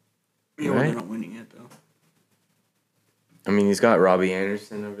 Yeah, well, Right. they're not winning yet though. I mean, he's got Robbie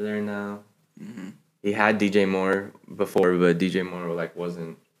Anderson over there now. He had DJ Moore before, but DJ Moore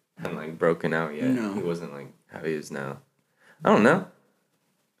hadn't like broken out yet. No. He wasn't like how he is now. I don't know.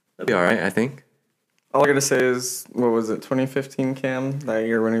 That'll be all right, I think. All I gotta say is, what was it, 2015 Cam? That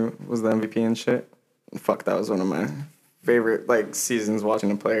year when he was the MVP and shit? Fuck, that was one of my favorite, like, seasons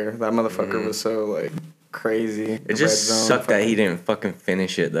watching a player. That motherfucker was so, like, crazy. It just sucked that he didn't fucking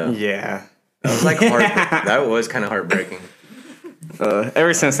finish it though. Yeah. That was like that was kind of heartbreaking.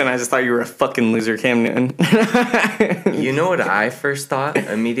 Ever since then, I just thought you were a fucking loser, Cam Newton. You know what I first thought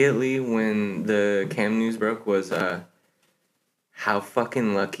immediately when the Cam news broke was how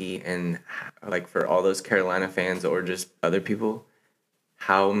fucking lucky and like for all those Carolina fans or just other people,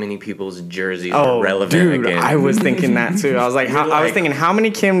 how many people's jerseys are relevant dude, again. I was thinking that too. I was like, I was like- thinking, how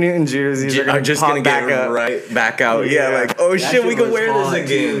many Cam Newton jerseys are are just pop gonna back get up? right back out. Yeah, Yeah. like oh That shit, we can was wear hot, this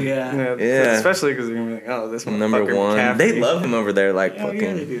too, again. yeah. Yeah. Especially because they're gonna be like, oh, this one Number one, they love him over there. Like Oh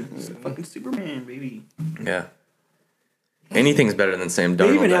yeah, they fucking do. Fucking Superman, baby. yeah. Anything's better than Sam Darnold.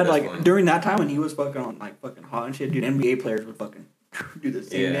 They even at had this like point. during that time when he was fucking hot and shit, dude. NBA players would fucking do the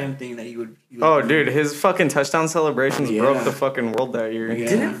same Yeah. damn thing that he would. Oh, dude, his fucking touchdown celebrations Yeah. broke the fucking world that year. Yeah.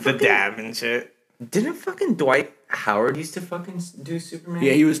 Didn't The dab and shit. Didn't fucking Dwight Howard used to fucking do Superman?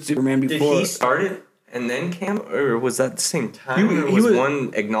 Yeah, he was Superman Did before. he start it and then Cam, or was that the same time? He or was was-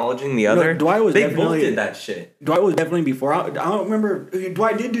 one acknowledging the other? Dwight was they both definitely- did that shit. Dwight was definitely before. I don't remember.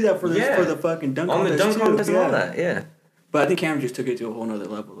 Dwight did do that for the Yeah. for the fucking dunk On the contest dunk too. contest and all that, yeah. But I think Cam just took it to a whole nother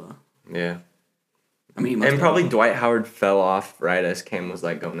level though. Yeah. I mean, he must And have. probably Dwight Howard fell off right as Cam was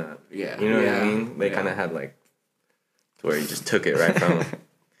like going up. Yeah. You know what I Yeah. mean? They Yeah. kind of had like, to where he just took it right from him.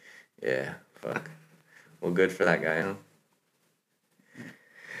 Yeah, fuck. Well, good for that guy, huh?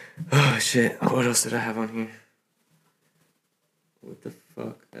 Oh, shit. What else did I have on here? What the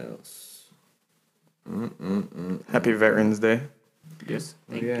fuck else? Happy Veterans Day. Yes.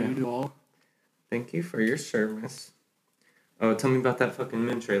 Thank Yeah. you to all. Thank you for your service. Oh, tell me about that fucking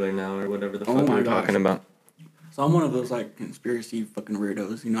moon trailer now, or whatever the Oh fuck we my were gosh. talking about. So I'm one of those like conspiracy fucking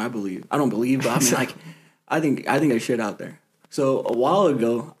weirdos. You know, I don't believe, but I mean, like, I think there's shit out there. So a while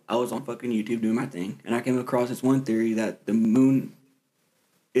ago, I was on fucking YouTube doing my thing, and I came across this one theory that the moon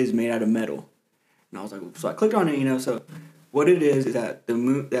is made out of metal. And I was like, so I clicked on it, you know. So what it is that the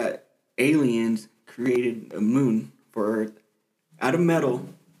moon, that aliens created a moon for Earth out of metal,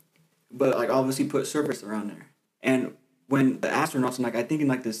 but like obviously put surface around there. And when the astronauts, in like I think in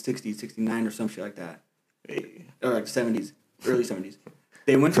like the 60s, 69 or some shit like that, or like 70s, early 70s,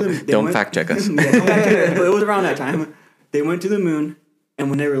 they went to the. Don't fact check us. Yeah, don't fact check us, but it was around that time. They went to the moon, and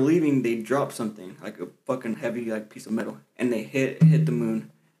when they were leaving, they dropped something like a fucking heavy like piece of metal, and they hit the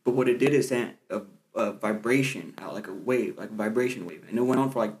moon. But what it did is sent a vibration out, like a wave, like a vibration wave, and it went on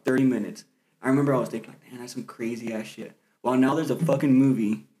for like 30 minutes. I remember I was thinking, like, man, that's some crazy ass shit. Well, now there's a fucking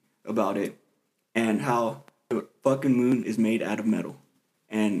movie about it, and how the fucking moon is made out of metal,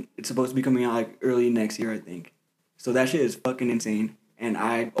 and it's supposed to be coming out like early next year, I think. So that shit is fucking insane. And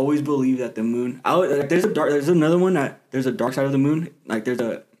I always believe that the moon. There's another one that there's a dark side of the moon. Like there's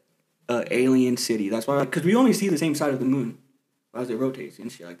a alien city. That's why, because we only see the same side of the moon as it rotates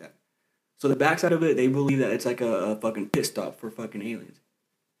and shit like that. So the backside of it, they believe that it's like a fucking pit stop for fucking aliens.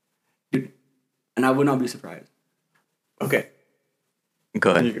 Dude, and I would not be surprised. Okay.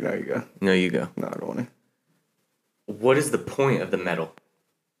 Go ahead. You go. No, you go. No, I don't want to. What is the point of the metal?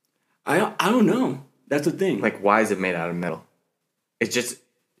 I don't know. That's the thing. Like, why is it made out of metal? It's just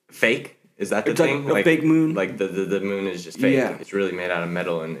fake? Is that the It's like thing? a fake moon. Like, the moon is just fake. Yeah. It's really made out of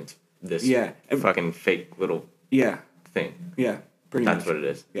metal, and it's this Yeah. fucking fake little yeah, thing. yeah, pretty That's much. what it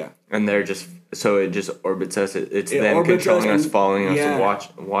is. Yeah. And they're just, so it just orbits us. It's It them orbits controlling us us, and- following us, yeah.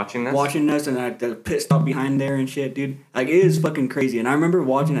 and watching us. Watching us and like the pit stop behind there and shit, dude. Like it is fucking crazy. And I remember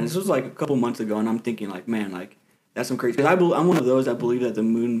watching that. This was like a couple months ago, and I'm thinking like, man, like that's some crazy. Because I'm one of those that believe that the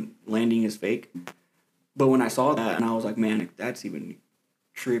moon landing is fake. But when I saw that, and I was like, man, that's even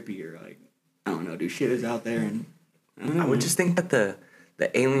trippier. Like I don't know, dude. Shit is out there, and I don't know. I would just think that the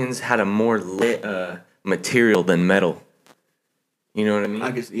aliens had a more lit material than metal. You know what I mean?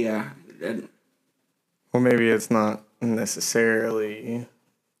 I guess yeah. Well, maybe it's not necessarily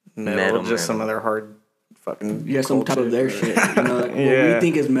metal, just some other hard fucking. Yeah, some type of their shit. You know, like, what Yeah. we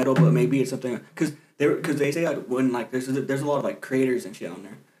think is metal, but maybe it's something because they say like when like there's a lot of like craters and shit on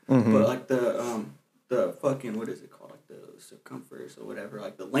there, but like the fucking what is it called, like the circumference or whatever,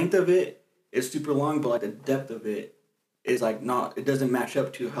 like the length of it is super long, but like the depth of it is like not, it doesn't match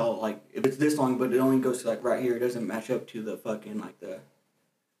up to how like if it's this long, but it only goes to like right here, it doesn't match up to the fucking like the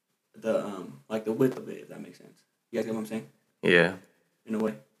like the width of it, if that makes sense. You guys get what I'm saying? Yeah. In a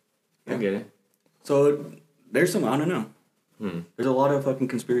way. I get it. So there's some, I don't know. There's a lot of fucking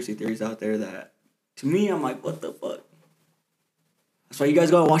conspiracy theories out there that, to me, I'm like, what the fuck? That's why you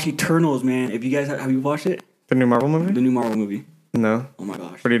guys gotta watch Eternals, man. If you guys have you watched it? The new Marvel movie? The new Marvel movie. No. Oh my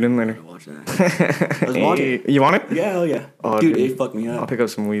gosh. What are you doing I later? gotta watch that. Let's watch it. You want it? Yeah, hell yeah. Oh, dude, dude. it fucked me I'll up. pick up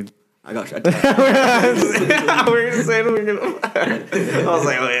some weed. I got shot. We're saying we're gonna. I was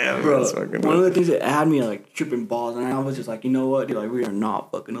like, oh yeah, Bro, that's fucking. one of the things that had me like tripping balls, and I was just like, you know what, dude? Like, we are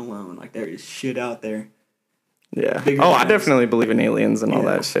not fucking alone. Like, there is shit out there. Yeah. bigger Oh, I than us. definitely believe in aliens and all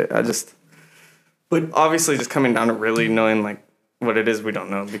Yeah. that shit. I just, But obviously, just coming down to really knowing like what it is, we don't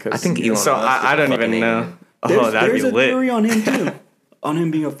know because I think Elon So Musk is I a don't even fucking know. alien. Oh, that'd be there's a lit. theory on him too, on him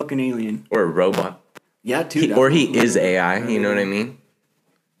being a fucking alien. Or a robot. Yeah, too. Or he is AI, you know what I mean?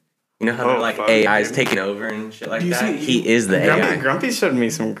 You know how they're Oh, like fuck, AI's dude. taking over and shit like Do you that? see- He is the Grumpy, AI. Grumpy showed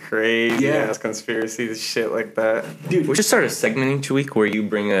me some crazy Yeah. ass conspiracy shit like that. Dude, We should start a segment each week where you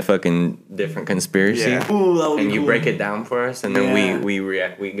bring a fucking different conspiracy. Yeah. ooh, that would be And you cool. break it down for us, and then Yeah. we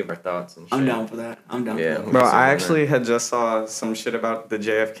react, we give our thoughts and shit. I'm down for that. I'm down Yeah. for that. Bro, Let's see I what actually had just saw some shit about the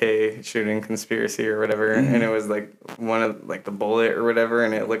JFK shooting conspiracy or whatever, and it was like one of like the bullet or whatever,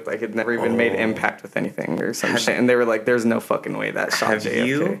 and it looked like it never even made impact with anything or some shit, and they were like, "There's no fucking way that shot Have JFK."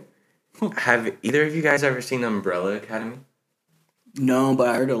 you? Have either of you guys ever seen Umbrella Academy? No, but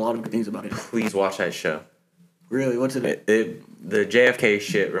I heard a lot of good things about it. Please watch that show. Really? What's it? The JFK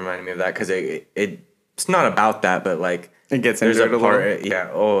shit reminded me of that because it's not about that, but like It gets there's into a it a little. part. Yeah.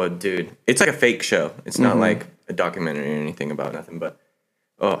 Oh, dude, it's like a fake show. It's not like a documentary or anything about nothing, but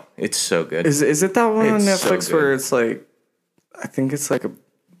oh, it's so good. Is it that one on It's so Netflix where good. it's like, I think it's like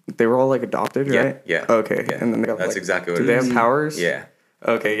they were all like adopted, Yeah, right? yeah, Okay, yeah. and then they got That's like, exactly what do it they is. have powers? Yeah.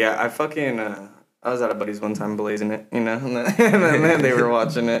 Okay, yeah. I fucking I was at a buddy's one time blazing it, you know, and then they were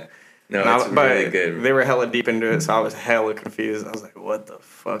watching it. No, And it's really good. They were hella deep into it, so I was hella confused. I was like, "What the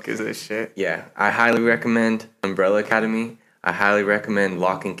fuck is this shit?" Yeah, I highly recommend Umbrella Academy. I highly recommend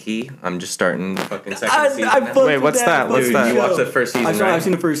Lock and Key. I'm just starting the fucking second season. now. Wait, what's that? What's Dude, that? you watched the first season, right? I've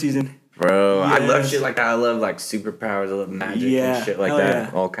seen the first season. Bro, I love Yes. shit like that. I love like superpowers. I love magic Yeah, and shit like hell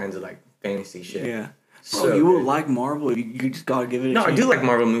that. yeah. All kinds of like fantasy shit. Yeah. So Bro, you will good. like Marvel. You just gotta give it a No, chance. I do like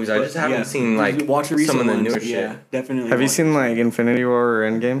Marvel movies. I just haven't Yeah. seen like Just watch the some of recent the ones. newer shit. Yeah, definitely. Have you watch seen like Infinity War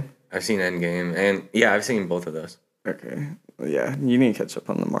or Endgame? I've seen Endgame, and yeah, I've seen both of those. Okay, yeah, you need to catch up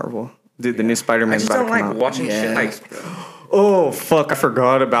on the Marvel. Dude, the new Spider-Man I just about don't to come like out. watching shit like. Oh fuck! I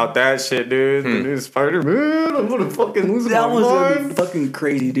forgot about that shit, dude. Hmm. The new Spider-Man. I'm gonna fucking lose That my one's gonna be mind. fucking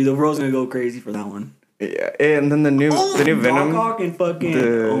crazy, dude. The world's gonna go crazy for that one. Yeah, and then the new Venom. Doc Ock and fucking.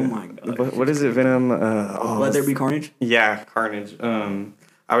 The- Oh my god. What is it? Venom. Let there be carnage. Yeah, Carnage.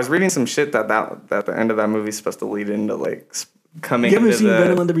 I was reading some shit that the end of that movie is supposed to lead into like coming You haven't into seen Venom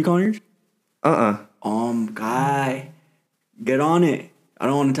the. Let There Be Carnage? Uh-uh. Guy, get on it. I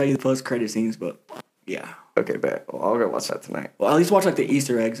don't want to tell you the post credit scenes, but yeah. Okay, bet. Well, I'll go watch that tonight. Well, at least watch like the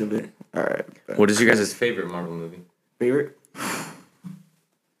Easter eggs of it. All right. Bet. What is your guys' favorite Marvel movie? Favorite?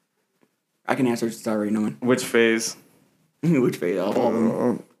 I can answer just already knowing. Which phase? Which phase? All of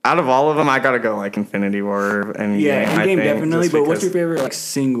them. Out of all of them, I gotta go like Infinity War and Yeah, I Endgame think, definitely. just But what's because- your favorite like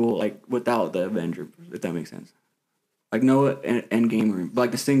single like without the Avenger? If that makes sense. Like no Endgame or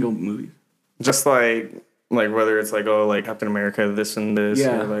like the single movie. Just like whether it's like like Captain America, this and this.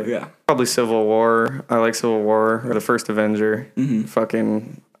 Yeah, or like, yeah. Probably Civil War. I like Civil War or the first Avenger. Mm-hmm.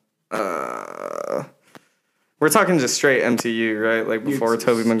 Fucking. We're talking just straight MCU, right? Like before It's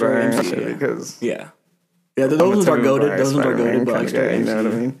Tobey straight Maguire and MCU, shit, yeah. because Yeah. Yeah, those ones are goated. Those ones are goated, but like straight you know what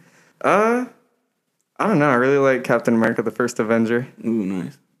I mean? I don't know. I really like Captain America: The First Avenger, Ooh,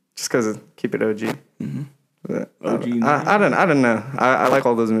 nice. just because keep it OG. But OG, I don't know. I like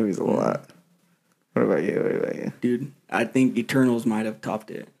all those movies a lot. What about you? Dude, I think Eternals might have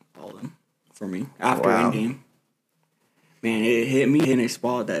topped it, all of them, for me. After Wow. Endgame. Man, it hit me in a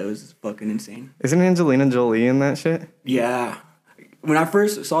spot that was fucking insane. Isn't Angelina Jolie in that shit? Yeah. When I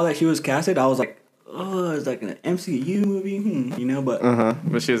first saw that she was casted, I was like, oh, it's like an MCU movie, you know, but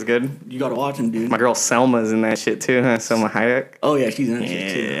But she was good. you gotta watch them, dude. My girl Selma's in that shit too, huh? Selma Hayek. Oh, yeah, she's in that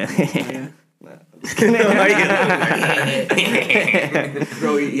shit, too. Yeah.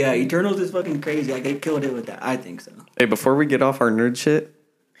 Bro, yeah, Eternals is fucking crazy. Like, they killed it with that. I think so. Hey, before we get off our nerd shit,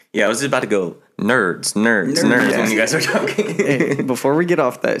 Yeah, I was just about to go nerds Yeah. when you guys are talking. hey, before we get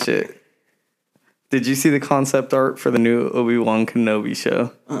off that shit, did you see the concept art for the new Obi-Wan Kenobi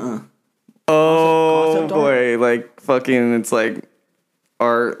show? Oh Concept art? boy, like fucking, it's like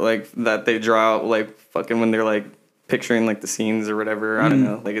art like that they draw out like fucking when they're like picturing like the scenes or whatever. I don't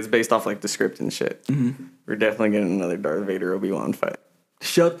know. Like it's based off like the script and shit. We're definitely getting another Darth Vader Obi-Wan fight.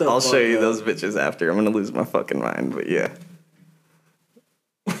 Shut the I'll fuck show you up. those bitches after. I'm gonna lose my fucking mind, but yeah.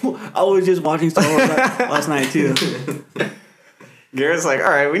 I was just watching Star Wars last night, too. Garrett's like, all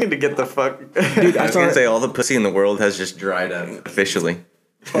right, we need to get the fuck. Dude, I was gonna say all the pussy in the world has just dried up officially.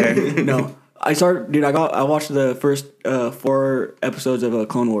 No. I watched the first 4 episodes of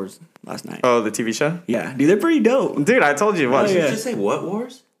Clone Wars last night. Oh, the TV show? Yeah, dude, they're pretty dope. Dude, I told you, watch Oh, yeah. Did you just say what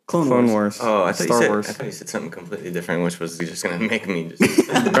wars? Clone Wars. Oh, I thought Star you said Wars. I thought you said something completely different, which was just gonna make me just.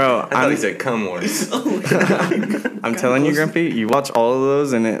 Bro, I thought you said cum wars. I'm telling you, Grumpy, you watch all of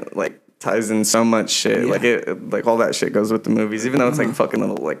those and it like ties in so much shit. Yeah. Like it, like all that shit goes with the movies, even though it's like a fucking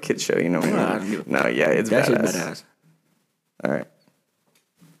little like kid show. You know what I mean? Yeah. No, yeah, it's That badass. shit's badass. All right.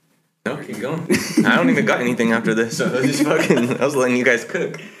 No, keep going. I don't even got anything after this, so I was just fucking. I was letting you guys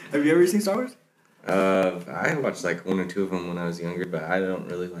cook. Have you ever seen Star Wars? I watched like 1 or 2 of them when I was younger, but I don't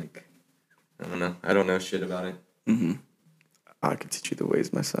really like. I don't know. I don't know shit about it. I could teach you the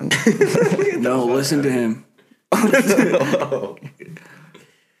ways, my son. No, listen to him. Oh.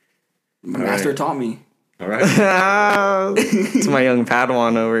 My master right. taught me. All right. It's my young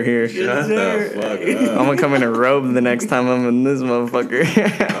Padawan over here. Shut the fuck up. I'm gonna come in a robe the next time I'm in this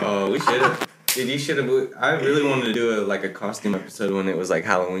motherfucker. Oh, we should have. Dude, you should have. I really wanted to do a costume episode when it was like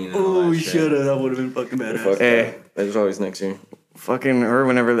Halloween. And all Oh, that we shit. should have. That would have been fucking badass. Fuck Hey. that. There's always next year. Fucking, or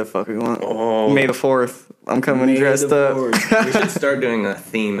whenever the fuck we want. Oh. May the 4th. I'm coming May dressed the up. 4th. We should start doing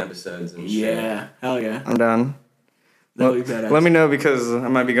theme episodes and shit. Yeah, hell yeah. I'm down. That'll be badass. Let me know because I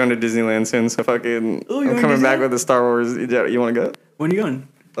might be going to Disneyland soon. So fucking, Ooh, you I'm going coming to back Disneyland? with the Star Wars. You want to go? When are you going?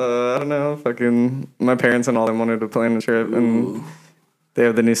 I don't know. Fucking, my parents and all them wanted to plan a trip, and Ooh. they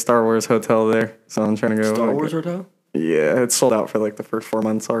have the new Star Wars hotel there. So I'm trying to go. Star like, Wars Hotel? Yeah, it's sold out for like the first 4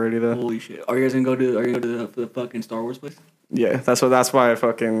 months already. Though. Holy shit. Are you guys gonna go to the fucking Star Wars place? Yeah, that's why I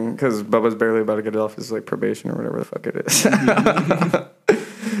fucking, because Bubba's barely about to get off his like probation or whatever the fuck it is.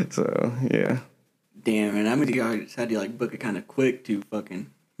 So yeah. Damn, and I mean, you guys had to like book it kind of quick to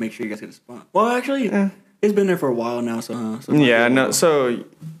fucking make sure you guys get a spot. Well, actually, it's been there for a while now, so. Yeah, no. So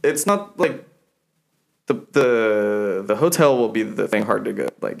it's not like the hotel will be the thing hard to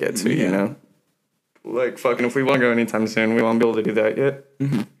get to. Yeah. You know, like fucking if we want to go anytime soon, we won't be able to do that yet.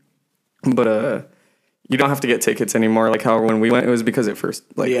 Mm-hmm. But you don't have to get tickets anymore. Like how when we went, it was because it first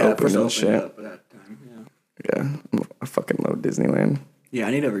opened first and opened shit. up at that time. Yeah. Yeah, I fucking love Disneyland. Yeah,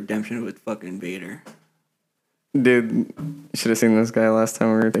 I need a redemption with fucking Vader. Dude, you should have seen this guy last time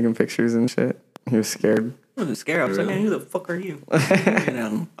we were taking pictures and shit. He was scared. I wasn't scared. I was like, Really? man, who the fuck are you? You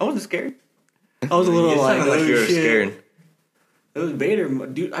know, I wasn't scared. I was a little You like, sound like oh you were shit. scared. It was Vader,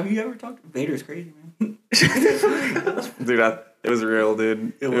 dude. Have you ever talked? Vader's crazy, man. Dude, it was real,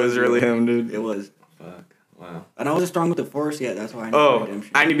 dude. It was was really real. him, dude. It was, Fuck. Wow. and I wasn't strong with the Force yet. That's why I need Oh,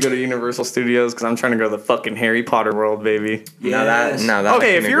 redemption. I need to go to Universal Studios because I'm trying to go to the fucking Harry Potter world, baby. Now that. Yes. Now that.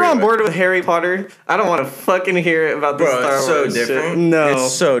 Okay, I if can you're agree on with. board with Harry Potter, I don't want to fucking hear it about the Bro, Star it's so Wars shit. different. No.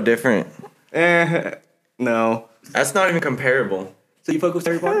 It's so different. No. That's not even comparable. So you fuck with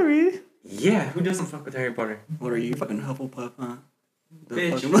Harry Potter? Harry? Yeah, who doesn't fuck with Harry Potter? What are you, fucking Hufflepuff, huh? The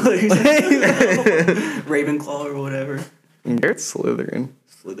Bitch. fucking Ravenclaw or whatever. Garrett's Slytherin.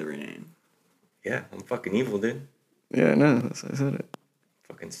 Slytherin. Yeah, I'm fucking evil, dude. Yeah, no, that's I said it.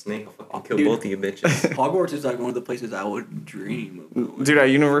 Fucking snake. I'll fucking kill Dude. both of you bitches. Hogwarts is like one of the places I would dream of going. Dude, at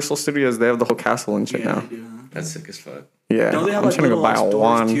Universal Studios, they have the whole castle and shit Yeah, now. they do, huh? That's sick as fuck. Yeah, Don't they have I'm like trying to little go buy a stores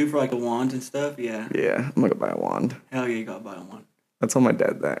wand. too for like the wands and stuff? Yeah. Yeah, I'm gonna go buy a wand. Hell yeah, you gotta buy one. I told my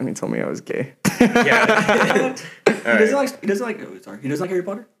dad that, and he told me I was gay. Yeah. He doesn't like. He doesn't like. Oh, sorry. He doesn't like Harry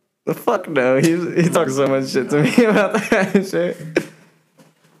Potter. The fuck no, he talks so much shit to me about that shit.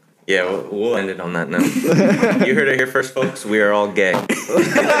 Yeah, we'll end it on that note. You heard it here first, folks. We are all gay.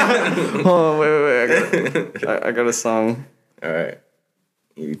 Hold on, wait. I got a song. All right.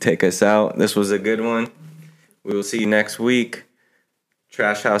 You take us out. This was a good one. We will see you next week.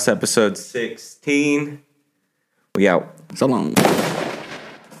 Trash House episode 16. We out. So long.